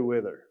wanted to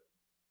with her.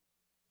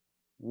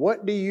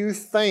 What do you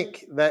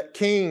think that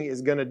king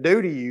is going to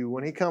do to you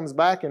when he comes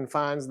back and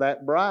finds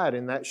that bride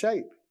in that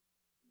shape?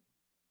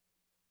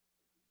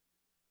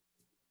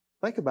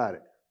 Think about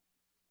it.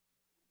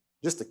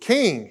 Just a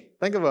king.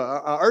 Think of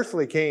an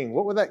earthly king.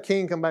 What would that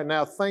king come back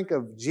now? Think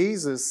of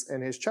Jesus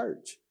and His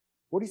church.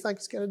 What do you think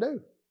He's going to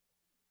do?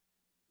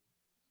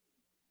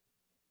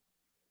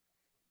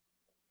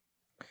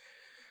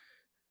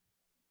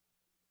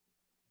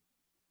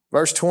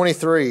 Verse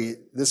 23,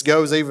 this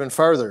goes even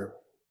further.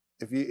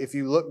 If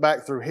you look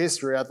back through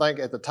history, I think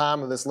at the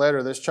time of this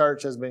letter, this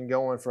church has been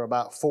going for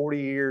about 40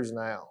 years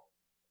now.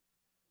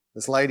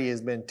 This lady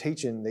has been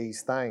teaching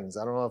these things.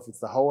 I don't know if it's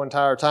the whole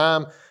entire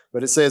time,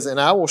 but it says, and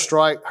I will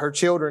strike her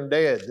children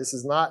dead. This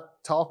is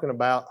not talking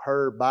about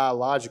her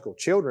biological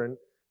children.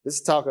 This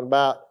is talking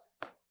about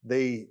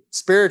the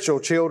spiritual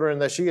children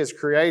that she has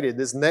created,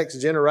 this next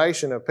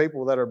generation of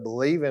people that are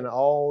believing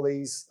all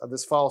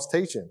this false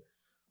teaching.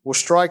 Will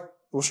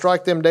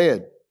strike them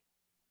dead.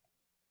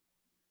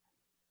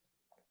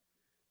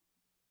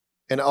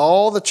 And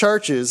all the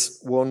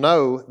churches will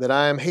know that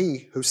I am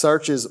He who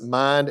searches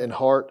mind and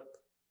heart,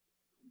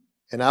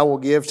 and I will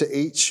give to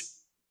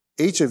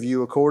each of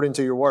you according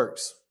to your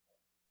works.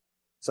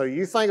 So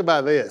you think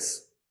about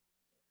this.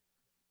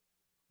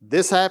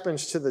 This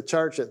happens to the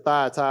church at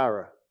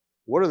Thyatira.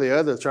 What are the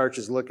other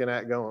churches looking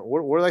at going?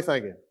 What are they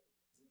thinking?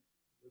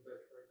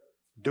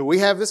 Do we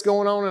have this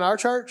going on in our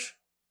church?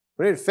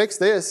 We need to fix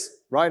this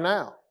right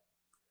now.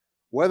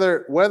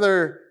 Whether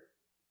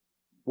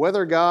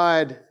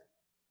God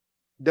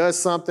does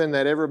something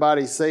that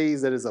everybody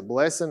sees that is a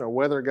blessing, or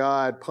whether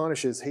God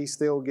punishes, He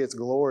still gets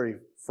glory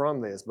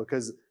from this,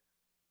 because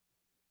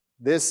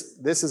this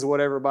is what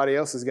everybody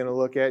else is going to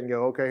look at and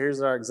go, okay,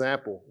 here's our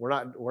example. We're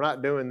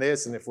not doing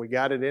this, and if we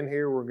got it in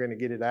here, we're going to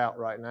get it out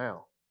right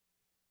now.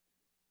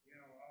 You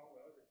know, all the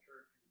other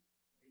churches,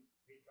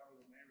 he told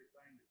them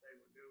everything that they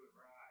were doing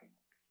right,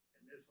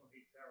 and this one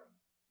he told them,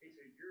 he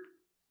said,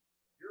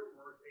 your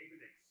work even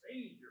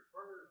exceeds your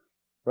first,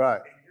 Right.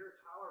 and you're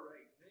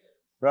tolerating this.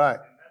 Right.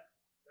 And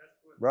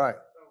that's what Right.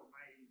 so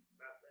amazing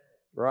about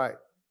that. Right.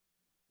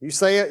 You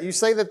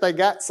say that they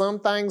got some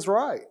things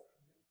right.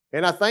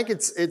 And I think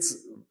it's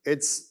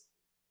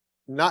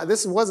not,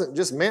 this wasn't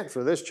just meant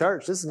for this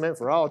church. This is meant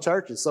for all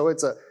churches. So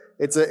it's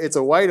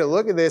a way to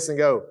look at this and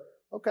go,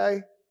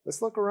 okay,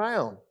 let's look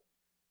around.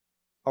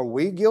 Are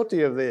we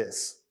guilty of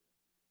this?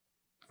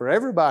 For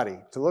everybody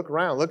to look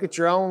around, look at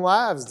your own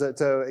lives,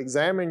 to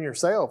examine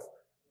yourself.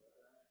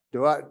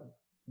 Do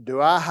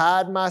I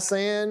hide my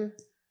sin?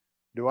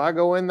 Do I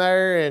go in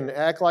there and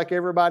act like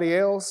everybody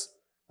else?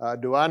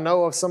 Do I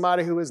know of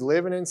somebody who is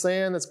living in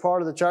sin that's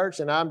part of the church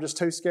and I'm just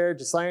too scared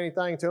to say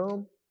anything to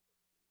them?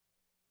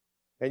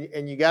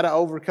 And you got to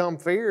overcome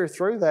fear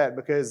through that,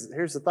 because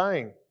here's the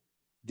thing.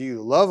 Do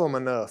you love them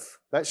enough?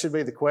 That should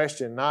be the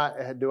question, not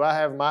do I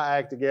have my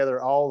act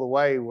together all the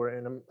way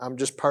where I'm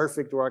just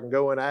perfect where I can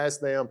go and ask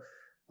them,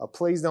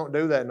 please don't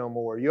do that no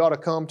more. You ought to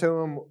come to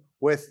them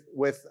with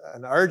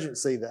an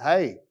urgency that,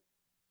 hey,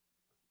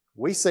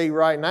 we see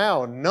right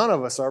now none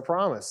of us are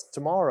promised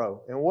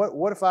tomorrow. And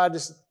what if I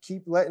just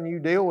keep letting you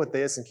deal with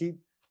this and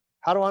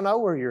how do I know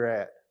where you're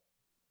at?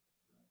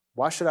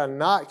 Why should I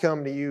not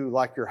come to you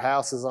like your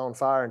house is on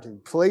fire and to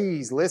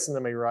please listen to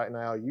me right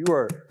now? You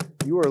are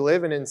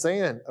living in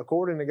sin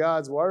according to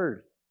God's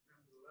word.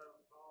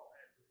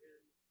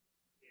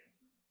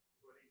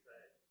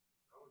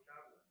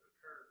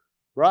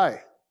 Right.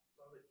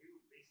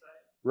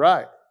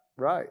 Right.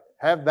 Right.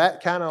 Have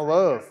that kind of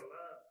love.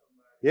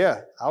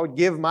 Yeah. I would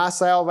give my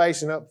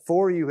salvation up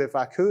for you if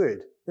I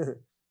could.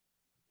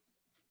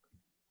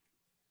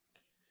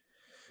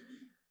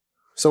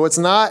 So it's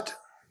not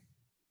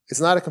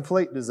a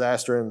complete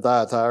disaster in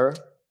Thyatira.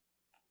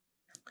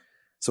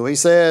 So he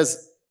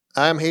says,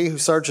 I am he who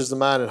searches the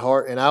mind and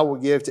heart, and I will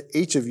give to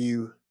each of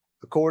you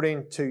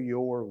according to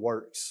your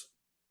works.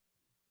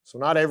 So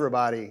not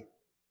everybody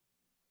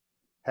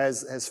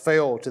has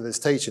failed to this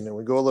teaching. And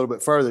we go a little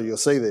bit further, you'll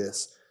see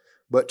this.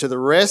 But to the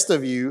rest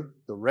of you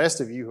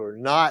who are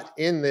not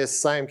in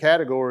this same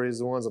category as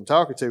the ones I'm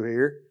talking to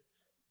here,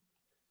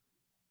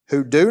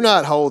 who do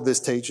not hold this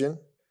teaching,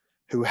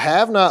 who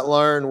have not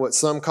learned what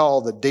some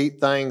call the deep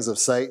things of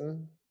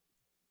Satan.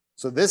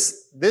 So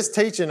this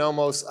teaching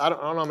almost, I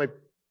don't know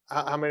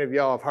how many of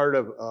y'all have heard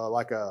of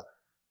like a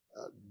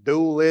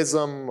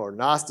dualism or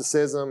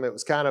Gnosticism. It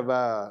was kind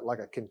of like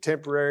a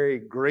contemporary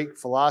Greek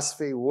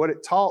philosophy. What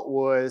it taught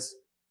was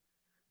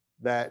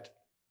that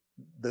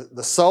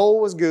the soul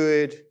was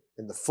good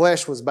and the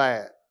flesh was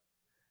bad.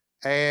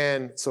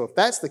 And so if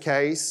that's the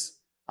case,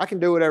 I can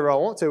do whatever I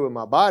want to with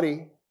my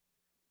body,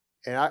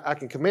 and I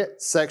can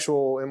commit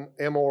sexual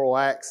immoral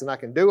acts, and I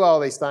can do all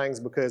these things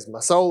because my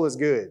soul is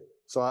good.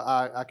 So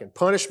I can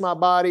punish my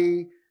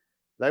body.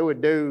 They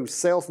would do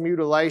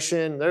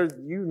self-mutilation.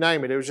 You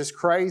name it. It was just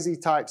crazy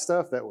type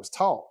stuff that was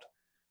taught.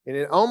 And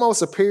it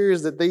almost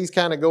appears that these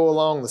kind of go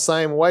along the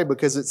same way,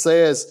 because it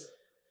says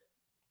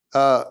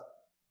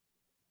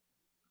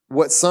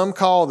what some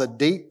call the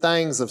deep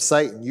things of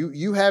Satan.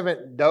 You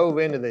haven't dove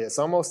into this.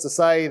 Almost to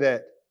say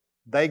that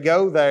they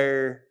go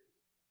there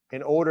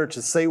in order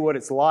to see what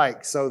it's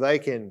like so they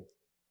can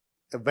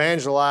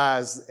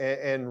evangelize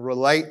and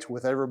relate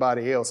with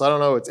everybody else. I don't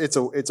know.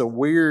 It's a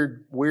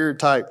weird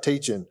type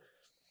teaching.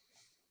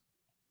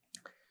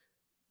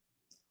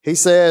 He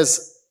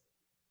says,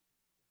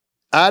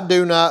 I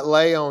do not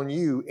lay on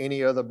you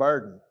any other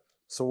burden.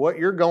 So what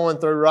you're going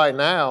through right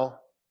now,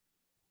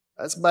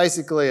 that's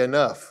basically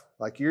enough.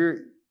 Like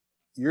you're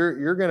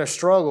going to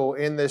struggle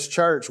in this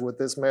church with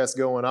this mess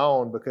going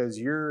on because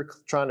you're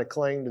trying to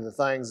cling to the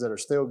things that are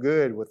still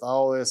good with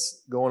all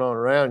this going on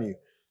around you.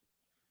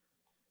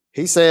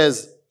 He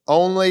says,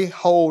 only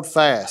hold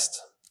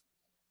fast.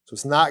 So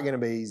it's not going to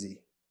be easy.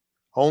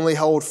 Only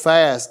hold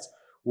fast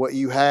what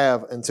you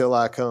have until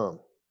I come.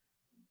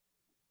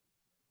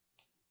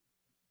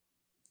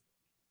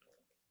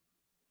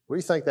 What do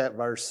you think that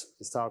verse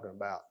is talking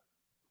about?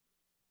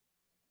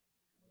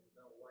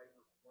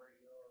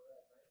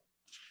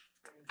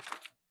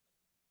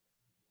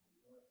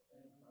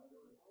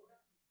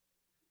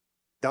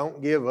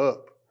 Don't give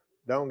up.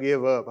 Don't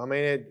give up. I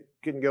mean, it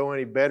couldn't go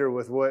any better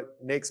with what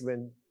Nick's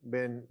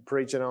been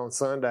preaching on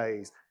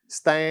Sundays.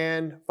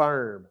 Stand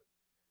firm.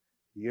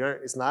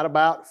 It's not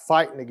about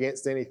fighting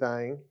against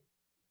anything.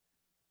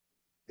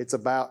 It's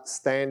about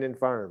standing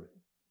firm.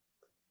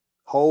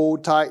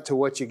 Hold tight to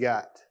what you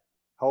got.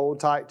 Hold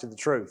tight to the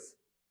truth.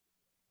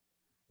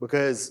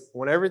 Because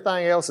when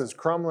everything else is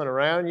crumbling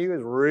around you,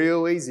 it's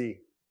real easy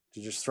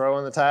to just throw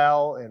in the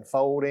towel and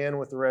fold in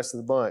with the rest of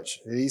the bunch.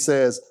 And he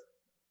says,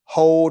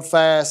 hold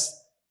fast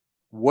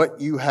what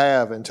you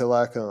have until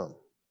I come.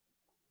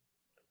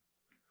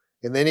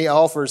 And then he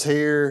offers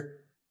here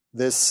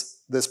this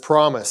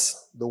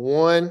promise. The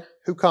one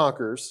who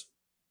conquers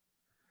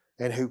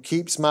and who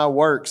keeps my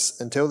works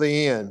until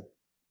the end.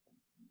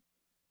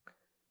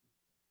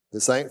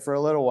 This ain't for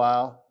a little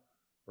while.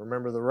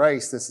 Remember the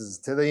race. This is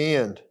to the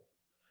end.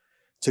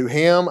 To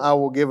him I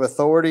will give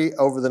authority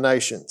over the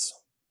nations.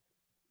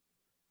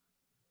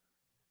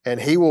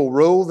 And he will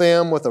rule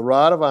them with a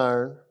rod of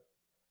iron,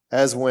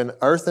 as when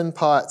earthen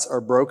pots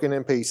are broken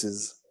in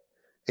pieces,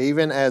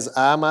 even as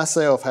I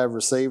myself have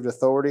received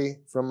authority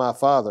from my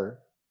Father,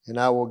 and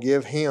I will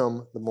give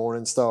him the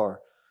morning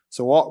star.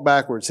 So walk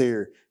backwards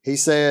here. He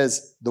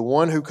says, the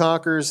one who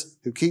conquers,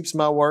 who keeps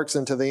my works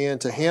unto the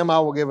end, to him I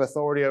will give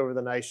authority over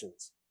the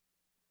nations.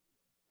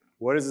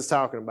 What is this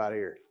talking about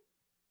here?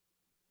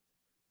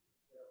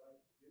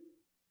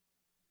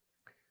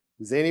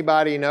 Does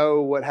anybody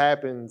know what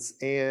happens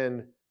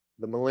in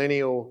the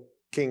millennial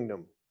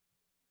kingdom?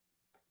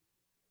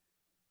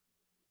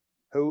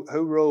 Who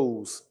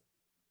rules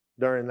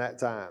during that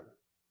time?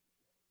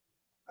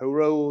 Who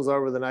rules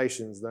over the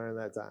nations during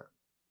that time?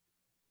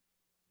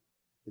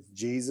 It's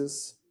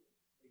Jesus.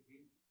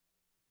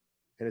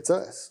 And it's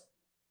us.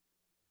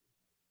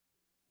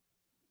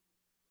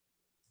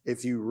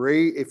 If you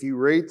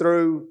read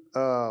through,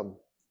 I'm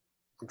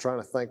trying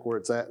to think where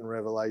it's at in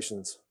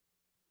Revelations.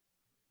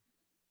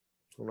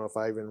 I don't know if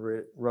I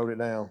even wrote it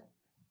down.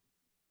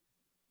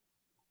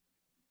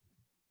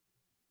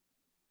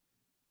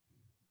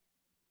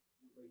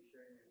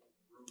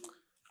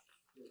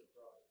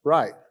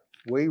 Right.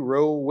 We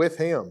rule with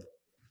him.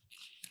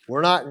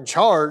 We're not in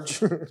charge,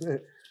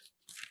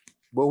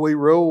 but we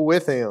rule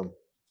with him.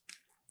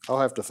 I'll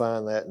have to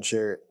find that and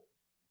share it.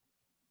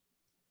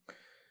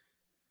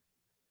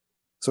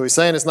 So he's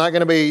saying it's not going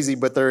to be easy,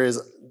 but there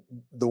is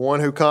the one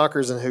who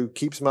conquers and who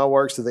keeps my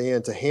works to the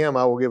end. To him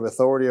I will give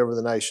authority over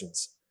the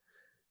nations.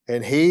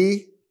 And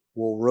he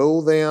will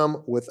rule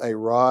them with a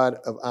rod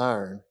of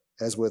iron,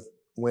 as with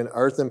when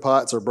earthen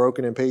pots are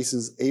broken in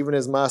pieces, even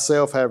as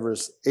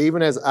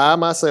I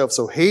myself.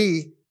 So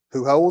he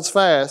who holds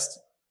fast,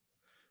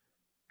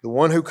 the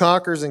one who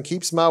conquers and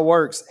keeps my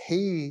works,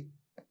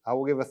 I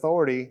will give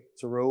authority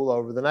to rule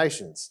over the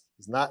nations.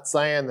 He's not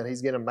saying that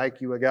he's going to make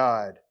you a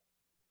god.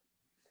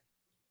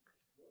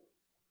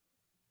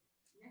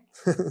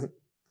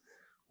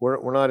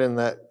 We're not in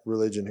that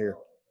religion here.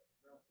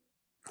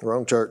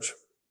 Wrong church.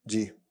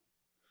 G.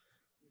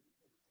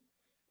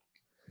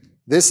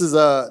 This is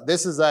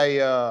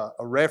a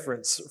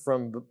reference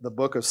from the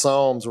book of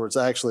Psalms where it's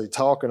actually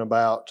talking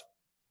about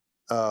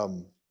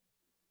the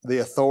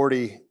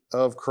authority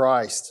of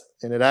Christ.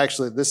 And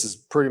this is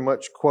pretty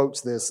much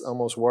quotes this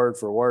almost word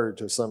for word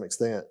to some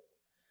extent.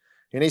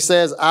 And he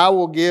says, I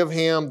will give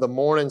him the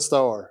morning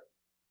star.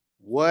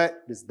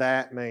 What does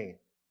that mean?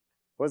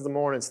 What's the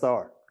morning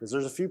star? Because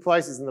there's a few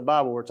places in the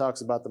Bible where it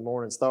talks about the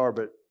morning star,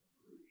 but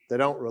they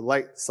don't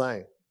relate the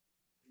same.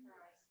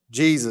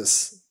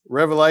 Jesus.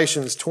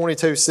 Revelations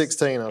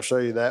 22:16. I'll show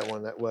you that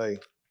one that way.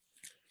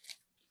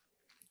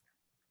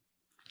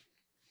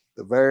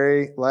 The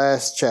very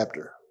last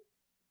chapter.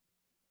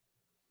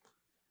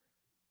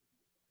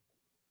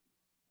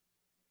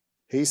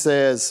 He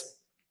says,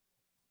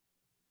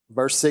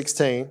 verse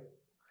 16,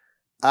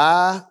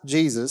 I,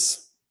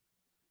 Jesus,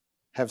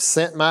 have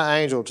sent my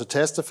angel to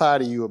testify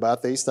to you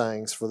about these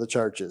things for the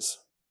churches.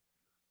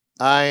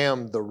 I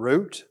am the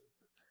root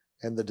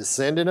and the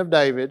descendant of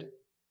David,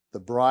 the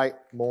bright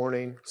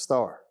morning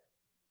star.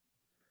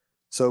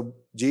 So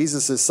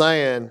Jesus is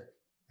saying,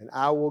 and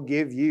I will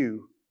give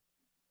you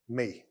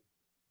me.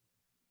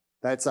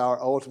 That's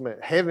our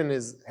ultimate. Heaven,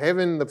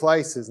 the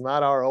place is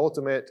not our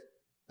ultimate.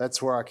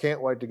 That's where I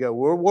can't wait to go.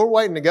 We're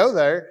waiting to go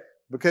there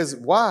because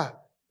why?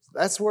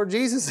 That's where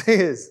Jesus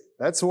is.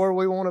 That's where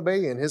we want to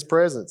be, in his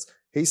presence.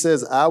 He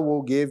says, I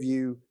will give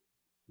you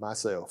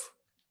myself.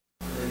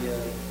 The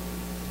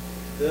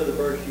other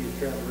verse you were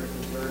trying to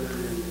reference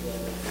earlier is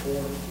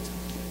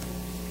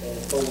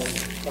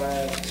 4:5.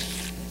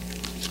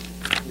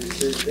 It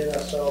says, Then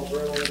I saw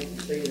thrones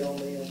and seated on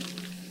them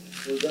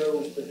were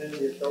those to whom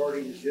the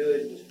authority to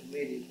judge was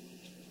committed.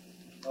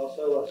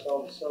 Also I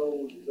saw the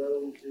souls of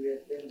those who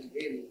had been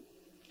beheaded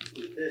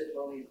with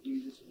testimony of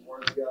Jesus and the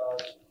word of God,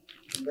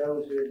 and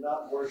those who had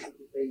not worshipped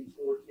the beast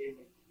or its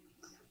image.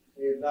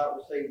 They had not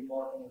received a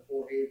mark on their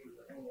foreheads or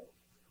their hands.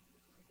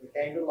 They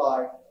came to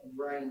life and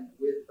reigned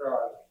with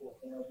Christ for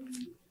 1,000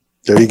 years.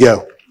 There you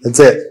go. That's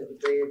it. The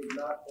dead did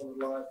not come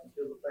to life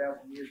until the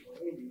 1,000 years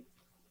were ended.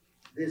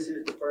 This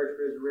is the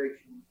first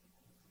resurrection.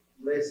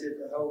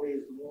 Blessed and holy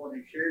is the one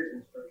who shares in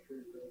this first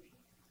resurrection.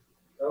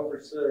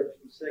 Over such,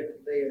 the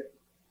second death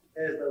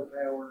has no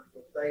power,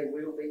 but they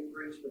will be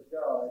priests of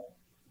God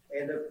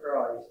and of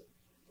Christ,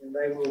 and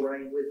they will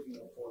reign with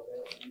him for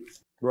 1,000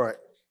 years. Right.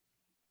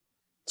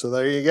 So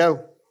there you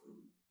go.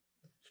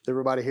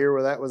 Everybody hear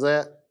where that was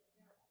at?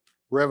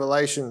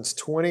 Revelations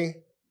 20,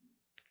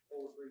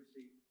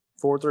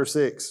 4 through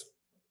 6.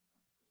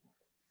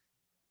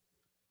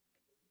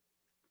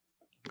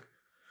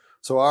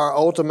 So our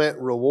ultimate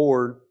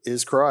reward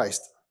is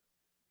Christ.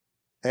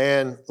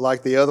 And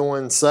like the other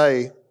ones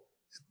say,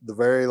 the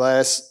very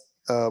last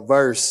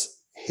verse,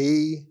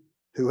 he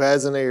who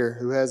has an ear,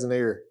 who has an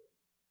ear.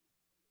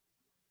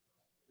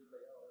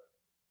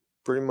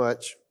 Pretty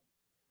much.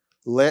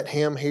 Let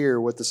him hear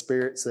what the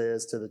Spirit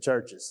says to the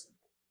churches.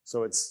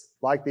 So it's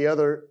like the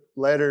other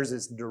letters,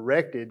 it's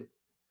directed.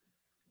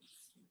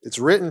 It's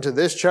written to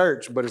this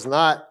church, but it's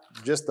not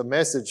just the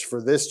message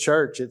for this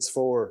church. It's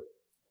for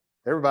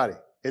everybody.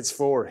 It's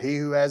for he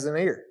who has an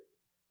ear.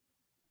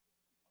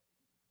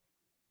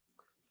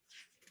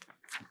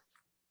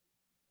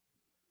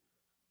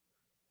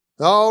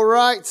 All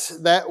right,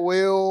 that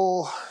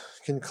will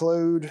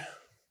conclude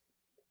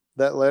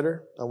that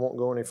letter. I won't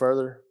go any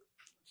further.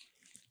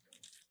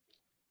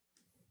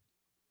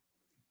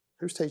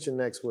 Who's teaching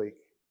next week?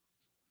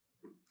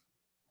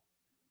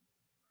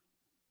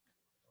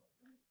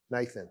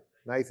 Nathan.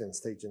 Nathan's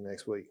teaching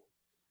next week.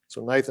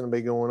 So Nathan will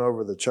be going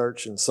over the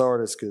church in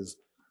Sardis because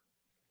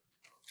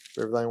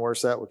if everything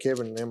works out with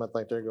Kevin and them, I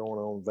think they're going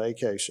on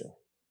vacation.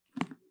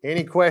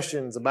 Any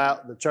questions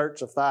about the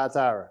church of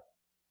Thyatira?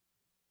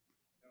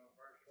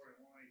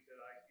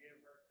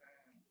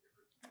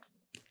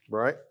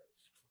 Right?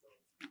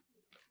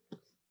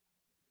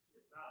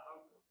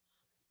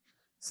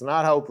 It's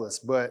not hopeless,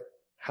 but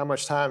how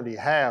much time do you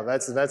have?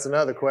 That's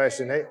another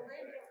question.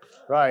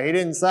 Right. He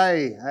didn't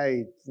say,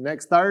 hey,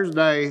 next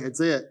Thursday, it's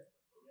it.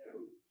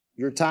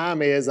 Your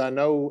time is, I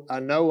know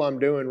I'm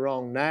doing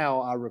wrong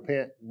now. I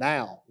repent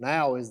now.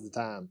 Now is the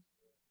time.